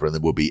newspaper, and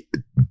there will be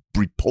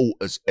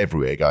reporters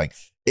everywhere going,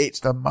 it's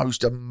the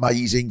most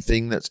amazing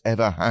thing that's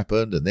ever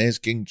happened, and there's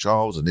King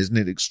Charles, and isn't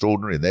it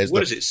extraordinary? And there's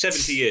is it?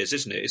 70 years,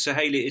 isn't it? It's a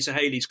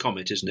Halley's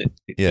Comet, isn't it?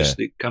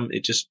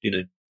 It just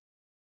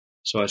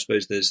So I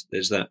suppose there's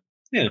that.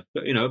 Yeah,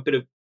 but a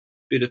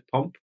bit of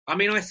pomp. I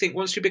mean, I think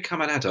once you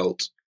become an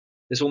adult,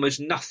 there's almost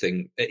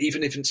nothing,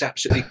 even if it's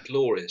absolutely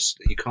glorious,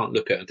 that you can't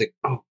look at and think,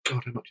 oh,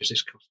 God, how much does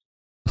this cost?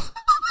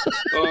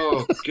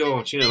 Oh,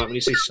 God, like when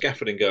you see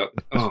scaffolding go up,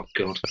 oh,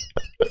 God.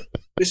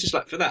 This is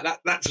like, for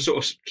that's a sort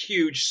of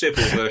huge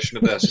civil version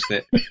of this,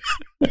 isn't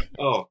it?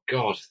 Oh,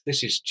 God,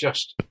 this is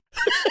just...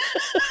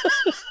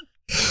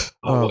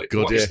 Oh,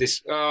 God, what is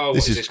this? Oh,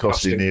 this is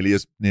costing nearly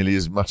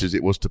as much as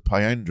it was to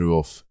pay Andrew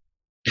off.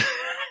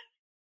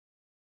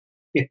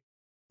 Yeah.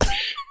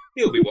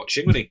 He'll be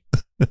watching, won't he?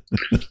 Do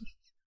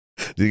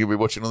you think he'll be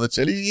watching on the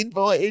telly? He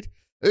invited.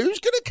 Who's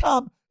going to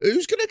come?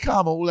 Who's going to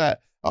come? All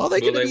that. Are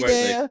they going to be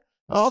there?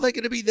 Are they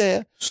going to be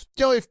there?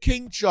 If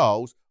King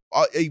Charles,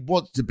 he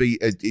wants to be,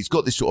 he's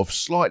got this sort of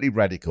slightly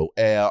radical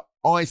air.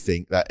 I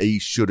think that he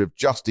should have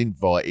just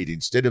invited,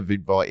 instead of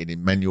inviting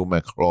Emmanuel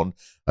Macron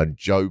and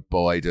Joe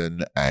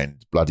Biden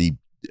and bloody,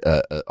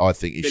 I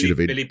think he should have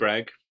been Billy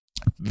Bragg.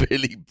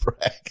 Billy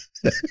Bragg.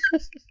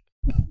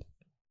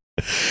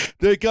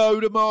 They go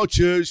to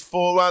marchers,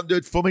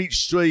 400 from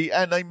each street,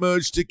 and they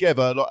merge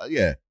together.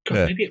 God,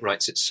 maybe it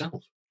writes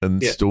itself.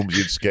 And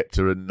Stormzy and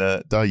Skepta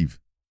and Dave.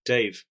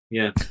 Dave,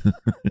 yeah.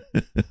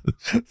 Do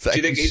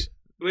you think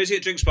where's he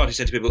at drinks party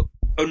said to people,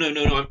 oh,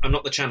 no, I'm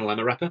not the Channel, I'm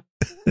a rapper?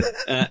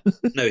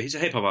 No, he's a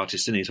hip-hop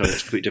artist, isn't he? So it's a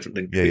completely different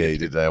thing. Yeah, he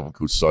did an album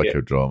called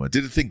Psychodrama.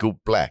 Did a thing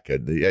called Black,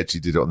 and he actually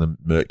did it on the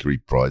Mercury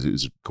Prize. It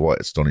was quite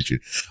astonishing.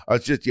 I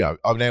was just, now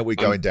we're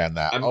going down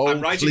that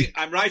I'm writing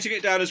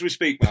it down as we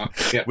speak, Mark.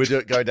 Yeah.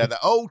 We're going down that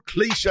old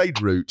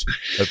cliched route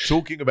of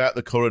talking about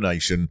the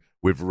coronation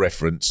with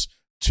reference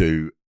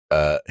to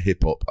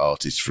hip-hop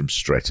artists from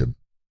Streatham.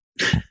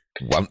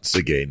 Once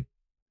again.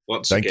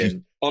 Thank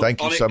you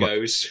so much.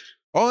 Goes.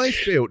 I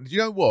feel, you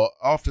know what?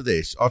 After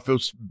this, I feel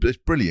it's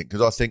brilliant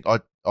because I think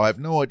I have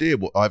no idea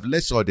I have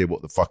less idea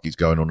what the fuck is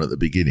going on at the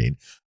beginning,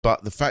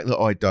 but the fact that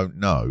I don't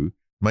know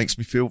makes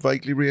me feel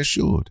vaguely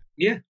reassured.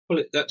 Yeah,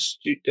 well,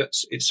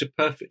 it's a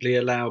perfectly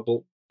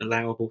allowable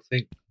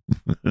thing.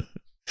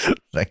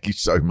 Thank you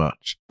so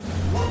much.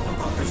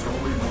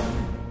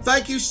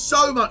 Thank you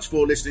so much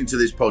for listening to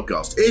this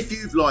podcast. If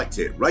you've liked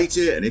it, rate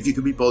it, and if you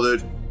can be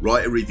bothered,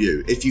 write a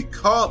review. If you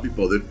can't be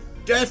bothered,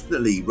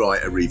 definitely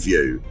write a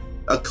review.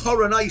 A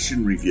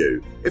coronation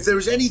review. If there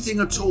is anything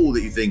at all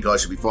that you think I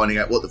should be finding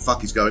out what the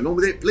fuck is going on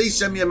with it, please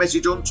send me a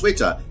message on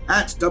Twitter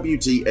at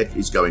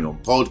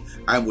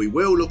WTFisGoingOnPod, and we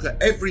will look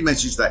at every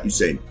message that you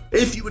send.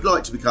 If you would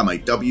like to become a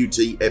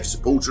WTF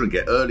supporter and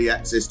get early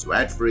access to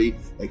ad-free,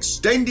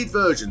 extended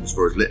versions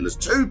for as little as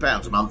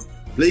 £2 a month,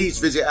 please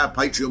visit our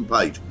Patreon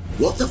page.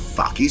 What the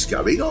fuck is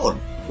going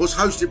on? Was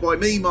hosted by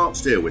me, Mark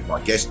Steele, with my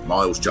guest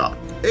Miles Jupp.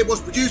 It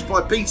was produced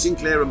by Pete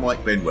Sinclair and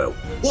Mike Benwell.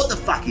 What the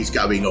fuck is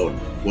going on?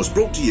 Was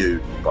brought to you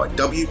by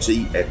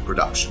WTF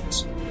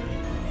Productions.